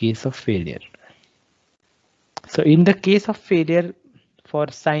case of failure. So in the case of failure for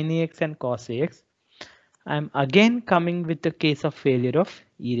sin ax and cos ax, I'm again coming with the case of failure of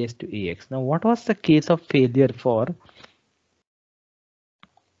e raised to ax. Now what was the case of failure for?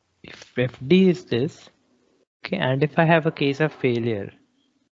 If fd is this, okay, and if I have a case of failure,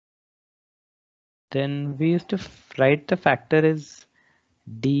 then we used to write the factor as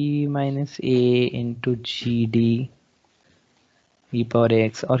d minus a into gd e power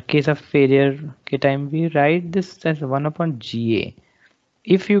x, or case of failure okay time we write this as 1 upon ga.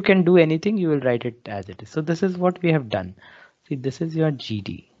 If you can do anything, you will write it as it is. So this is what we have done. See, this is your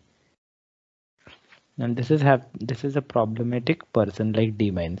gd, and this is a problematic person like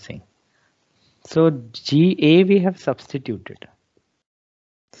d minusing. So ga we have substituted.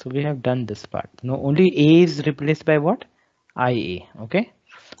 So we have done this part. No, only a is replaced by what? ia. Okay.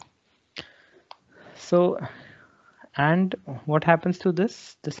 So, and what happens to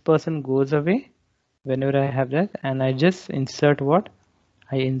this? This person goes away whenever I have that, and I just insert what?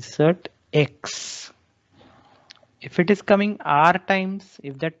 I insert x. If it is coming r times,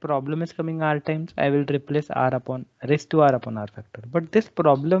 if that problem is coming r times, I will replace r upon raised to r upon r factor. But this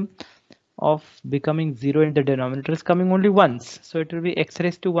problem of becoming 0 in the denominator is coming only once. So it will be x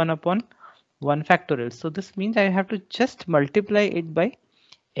raised to 1 upon 1 factorial. So this means I have to just multiply it by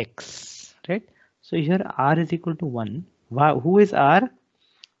x, right? So here r is equal to 1. Who is r?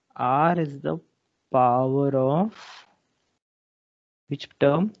 R is the power of which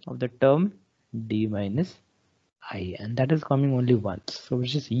term? Of the term d minus I, and that is coming only once, so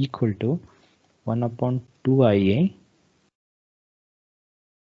which is equal to 1 upon 2 IA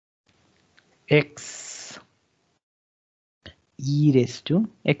x e raised to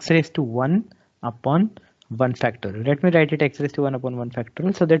x raised to 1 upon 1 factorial. Let me write it x raised to 1 upon 1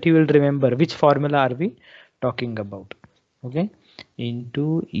 factorial so that you will remember which formula are we talking about. Okay,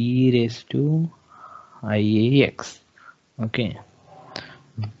 into e raised to IAX. Okay,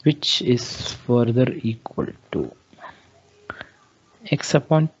 which is further equal to x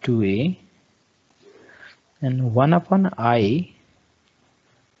upon 2a, and 1 upon I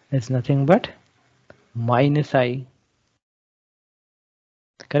is nothing but minus I.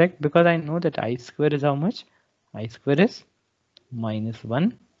 Correct, because I know that I square is how much? I square is minus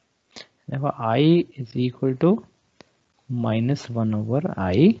 1. Therefore I is equal to minus 1 over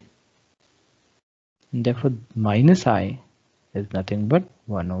I. And therefore minus I is nothing but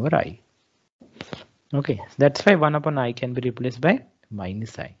 1 over I. Okay, that's why 1 upon I can be replaced by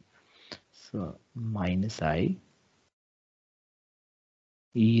minus I. So minus I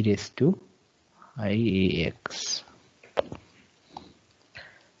e raised to IAX,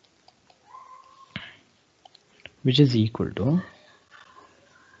 which is equal to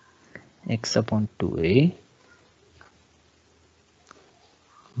x upon 2a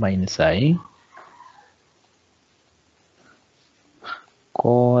minus I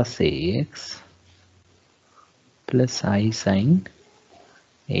cos AX plus I sin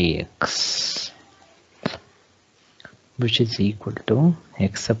AX, which is equal to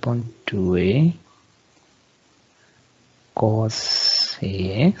x upon 2a cos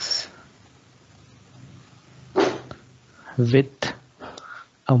AX with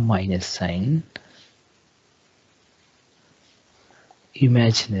a minus sign,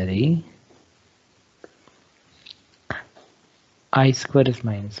 imaginary I square is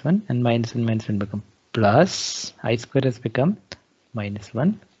minus 1, and minus and minus 1 become plus. I square has become minus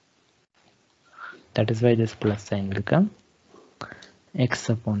 1. That is why this plus sign will come. X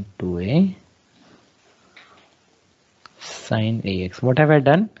upon 2a sin AX. What have I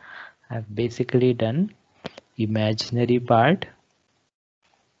done? I have basically done imaginary part,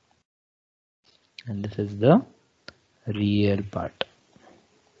 and this is the real part.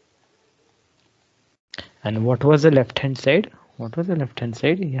 And what was the left hand side? What was the left hand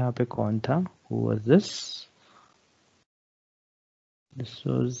side? यहाँ पे कौन था? Who was this? This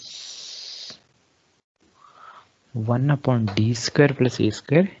was 1 upon d square plus a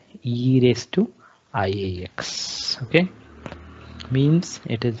square e raised to IAX. Okay, means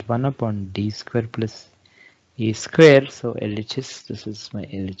it is 1 upon d square plus a square. So LHS, this is my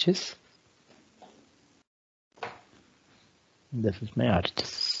LHS. This is my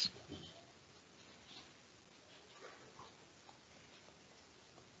RHS.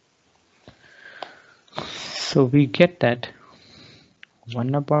 So we get that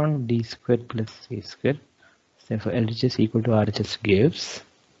 1 upon d square plus a square. Therefore LHS equal to RHS gives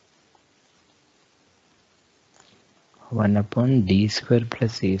 1 upon d square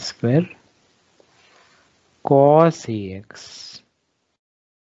plus a square cos AX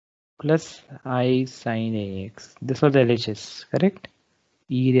plus I sin AX. This was LHS, correct?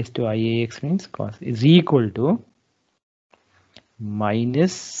 E raised to IAX means cos is equal to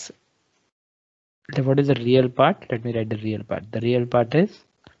minus, what is the real part? Let me write the real part. The real part is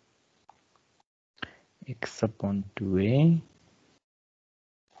x upon 2a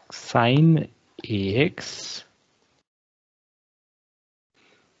sin AX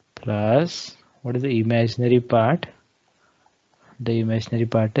plus, what is the imaginary part? The imaginary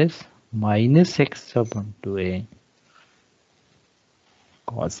part is minus x upon 2a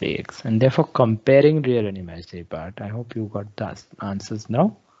cos AX, and therefore comparing real and imaginary part. I hope you got the answers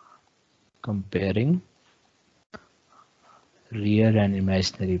now. Comparing real and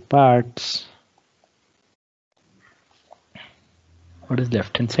imaginary parts. What is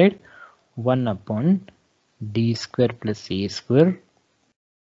left hand side? 1 upon d square plus a square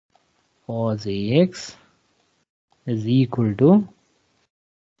cos AX is equal to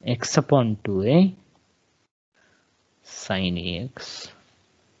x upon 2a sin AX,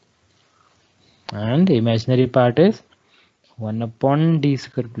 and the imaginary part is 1 upon d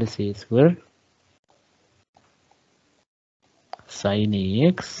square plus a square sin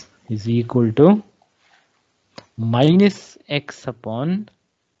AX is equal to minus x upon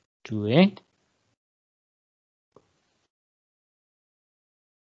 2a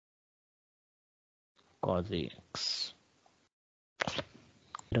cos AX.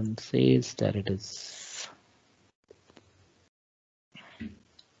 Theorem says that it is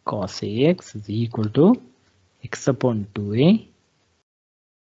cos AX is equal to x upon 2a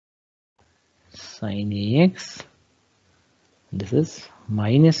sin AX This is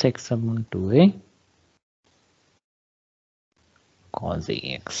minus x upon 2a cos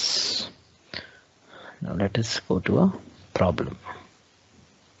ax. Now let us go to a problem.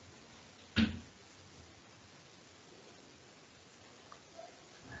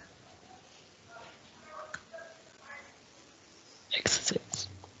 Exercise.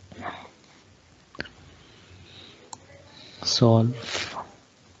 Solve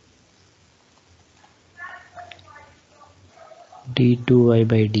d2y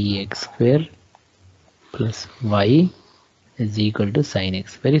by dx square plus y is equal to sin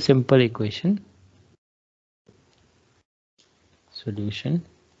x. Very simple equation. Solution.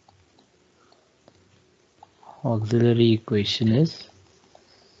 Auxiliary equation is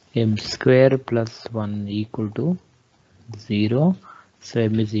m square plus 1 equal to 0. So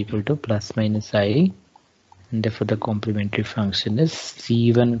m is equal to plus minus I. And therefore the complementary function is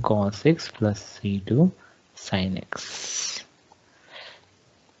c1 cos x plus c2 sin x.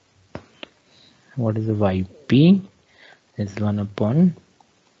 What is the yp? Is 1 upon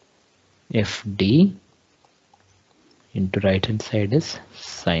fd into right hand side is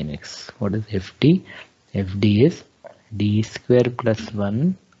sin x. What is fd? Fd is d square plus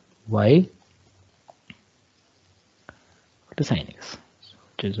 1 y to sin x,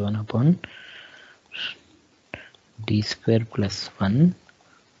 which is 1 upon d square plus 1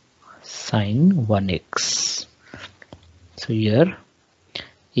 sin 1x. So here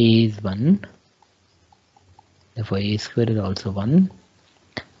a is 1, therefore a square is also 1,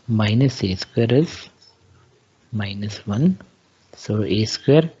 minus a square is minus 1. So a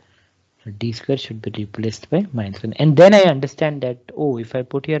square, d square should be replaced by minus 1. And then I understand that, oh, if I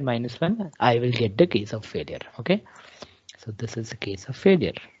put here minus 1, I will get the case of failure. Okay. So this is a case of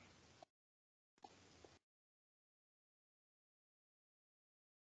failure.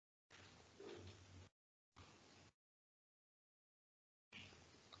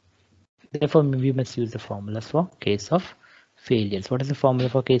 Therefore, we must use the formulas for case of failures. What is the formula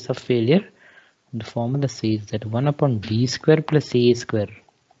for case of failure? The formula says that 1 upon d square plus a square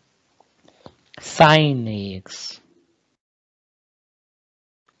sin ax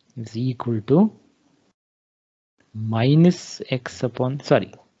is equal to minus x upon,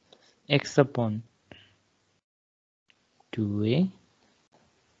 x upon 2a.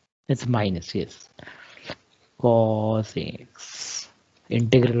 It's minus, yes, cos ax.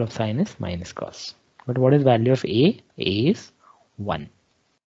 Integral of sin is minus cos. But what is value of a? A is 1.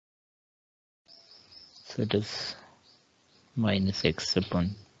 So it is minus x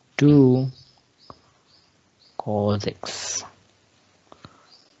upon 2 cos x.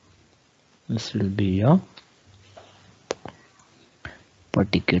 This will be your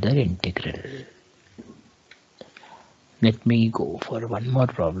particular integral. Let me go for one more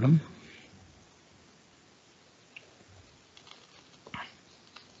problem.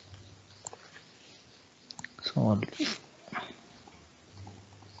 Solve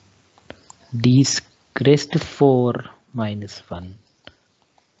d raised to 4 minus 1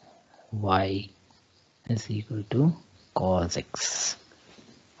 y is equal to cos x.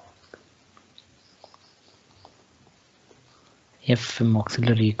 Fm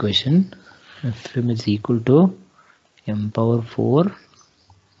auxiliary equation, Fm is equal to m power 4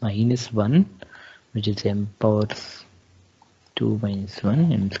 minus 1, which is m power 2 minus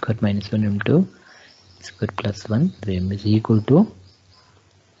 1, m square minus 1 m2 square plus 1. So m is equal to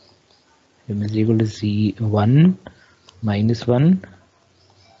z1 minus 1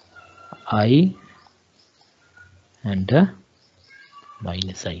 I and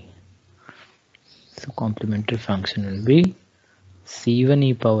minus I. So complementary function will be c1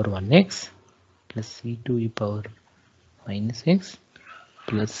 e power 1x plus c2 e power minus x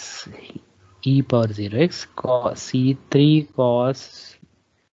plus e power 0x cos c3 cos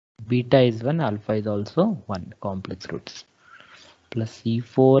beta is 1, alpha is also 1, complex roots, plus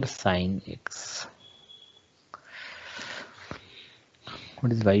c4 sin x.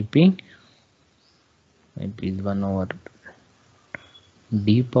 What is yp? Yp is 1 over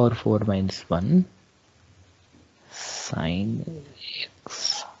d power 4 minus 1 sin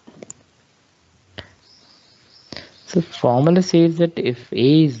x. So formula says that if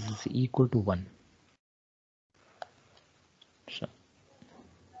a is equal to 1, so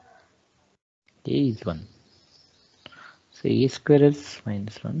a is 1, so a square is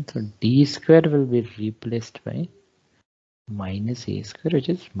minus 1, so d square will be replaced by minus a square, which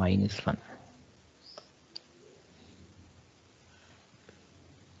is minus 1.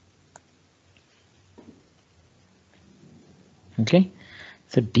 Okay,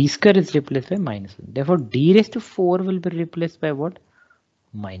 so d square is replaced by minus 1. Therefore, d raised to 4 will be replaced by what?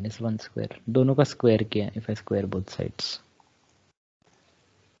 Minus 1 square. दोनों का square किया, if I square both sides.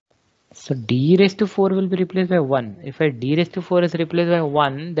 So d raised to 4 will be replaced by 1. If I d raised to 4 is replaced by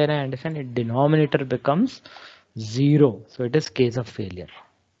 1, then I understand it denominator becomes 0. So it is case of failure.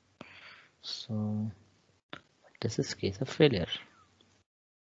 So this is case of failure.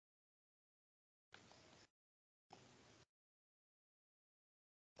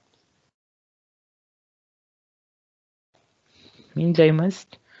 Means I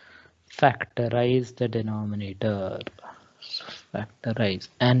must factorize the denominator. So factorize.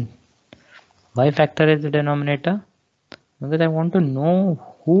 And why factorize the denominator? Because I want to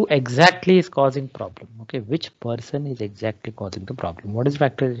know who exactly is causing problem. Okay, which person is exactly causing the problem. What is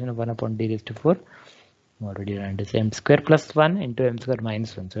factorization of 1 upon d raised to 4? Already ran this m square plus 1 into m square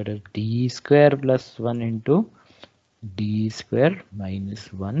minus 1. So it is d square plus 1 into d square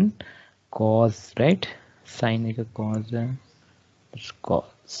minus 1 cos, right? Sine is a cos,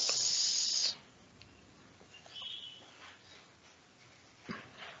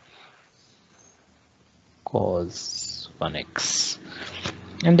 cos 1x.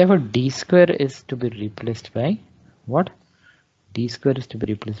 And therefore d square is to be replaced by what? D square is to be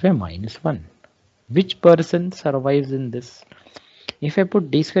replaced by minus 1. Which person survives in this? If I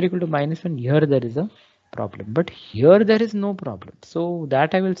put d square equal to minus 1, here there is a problem. But here there is no problem. So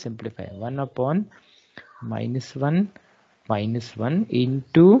that I will simplify. 1 upon minus 1 minus 1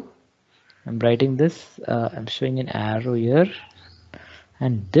 into, I'm writing this, I'm showing an arrow here.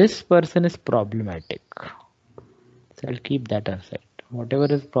 And this person is problematic. So I'll keep that aside. Whatever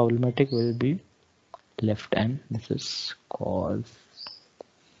is problematic will be left, and this is cos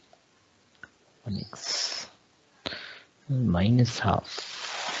 1x minus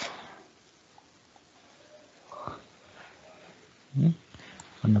half 1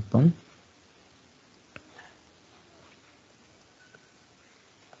 upon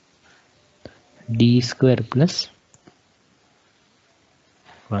d square plus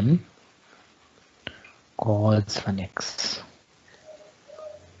 1 cos 1x.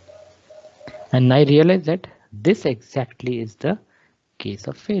 And I realize that this exactly is the case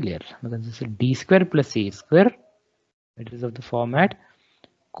of failure, because this is d square plus a square. It is of the format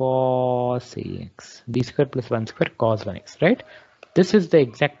cos ax, d square plus 1 square cos 1x, right? This is the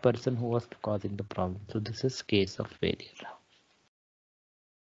exact person who was causing the problem. So this is case of failure.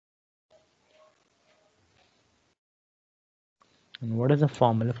 And what is the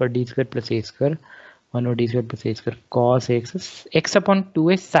formula for d square plus a square? 1 over d square plus a square cos ax is x upon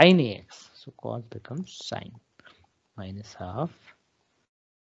 2a sin ax. So cos becomes sin minus half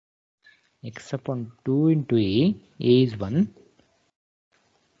x upon 2 into a is 1,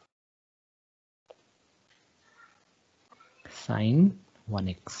 sin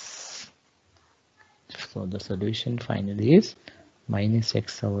 1x. So the solution finally is minus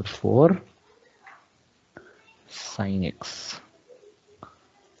x over 4 sin x.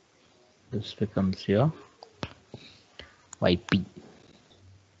 This becomes your yp.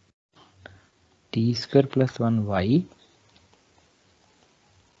 T square plus 1y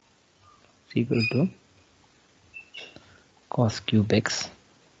is equal to cos cube x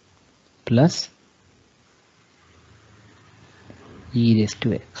plus e raised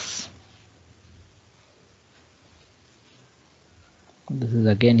to x. This is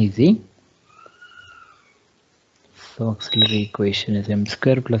again easy. So auxiliary equation is m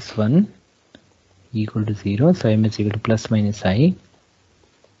square plus 1 equal to 0. So m is equal to plus minus I.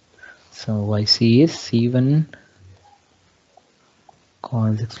 So yc is c1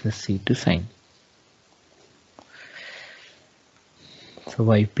 cos x plus c2 sin. So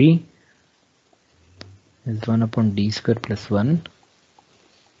yp is 1 upon d square plus 1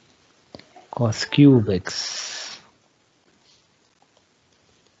 cos cube x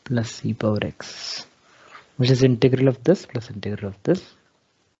plus c power x, which is integral of this plus integral of this.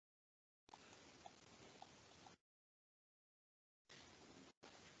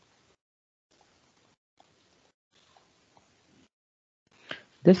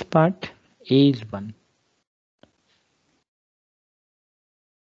 This part a is 1.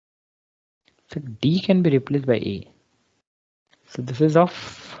 So d can be replaced by a. So this is of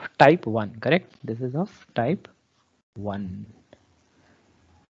type 1, correct? This is of type 1.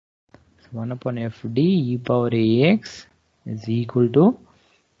 So 1 upon fd e power ax is equal to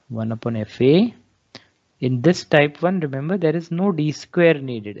 1 upon fa. In this type 1, remember there is no d square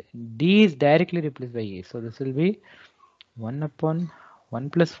needed. D is directly replaced by a. So this will be 1 upon 1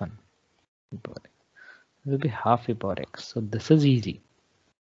 plus 1. This will be half e power x. So this is easy.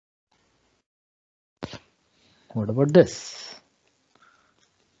 What about this?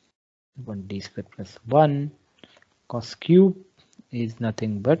 1 d square plus 1 cos cube is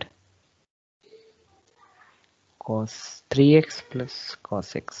nothing but cos 3x plus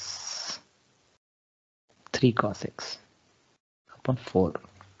cos x. 3 cos x upon 4,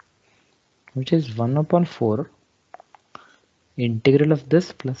 which is 1 upon 4 integral of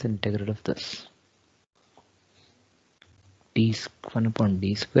this plus integral of this. 1 upon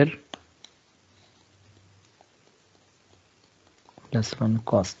d square plus 1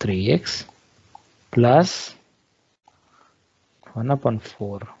 cos 3x plus 1 upon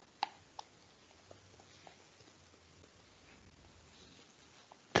 4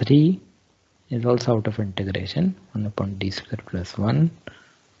 3 is also out of integration, 1 upon d square plus 1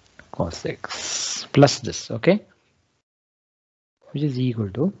 cos x plus this, okay, which is equal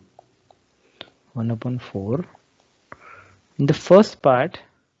to 1 upon 4. In the first part,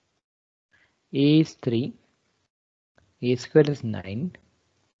 a is 3, a square is 9,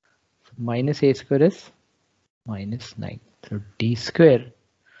 so minus a square is minus 9. So d square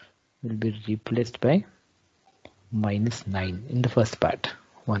will be replaced by minus 9 in the first part.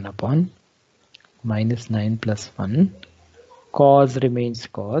 1 upon minus 9 plus 1, cos remains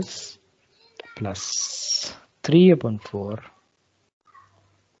cos, plus 3 upon 4.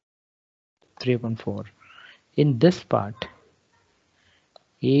 3 upon 4. In this part,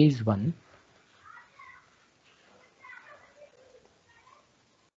 a is 1.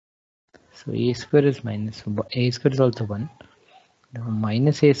 So a square is minus, a square is also 1. Now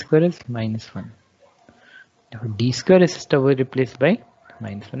minus a square is minus 1. Now d square is just replaced by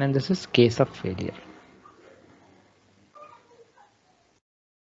minus 1, and this is case of failure.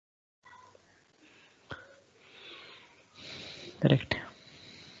 Correct.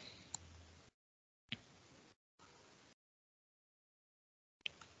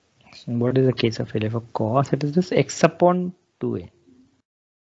 So what is the case of failure for cos? It is just x upon 2a,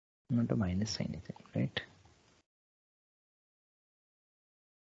 not a minus sign, right?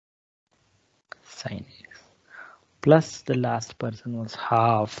 Sin x plus the last person was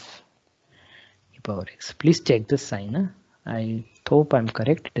half e power x. Please check this sign. Huh? I hope I'm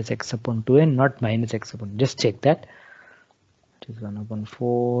correct. It is x upon 2a, not minus x upon. Just check that. It is 1 upon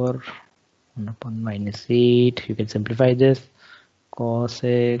 4, 1 upon minus 8. You can simplify this. Cos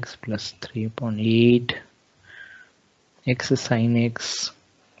x plus 3 upon 8. X is sin x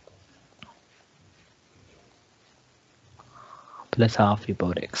plus half e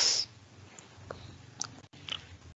power x.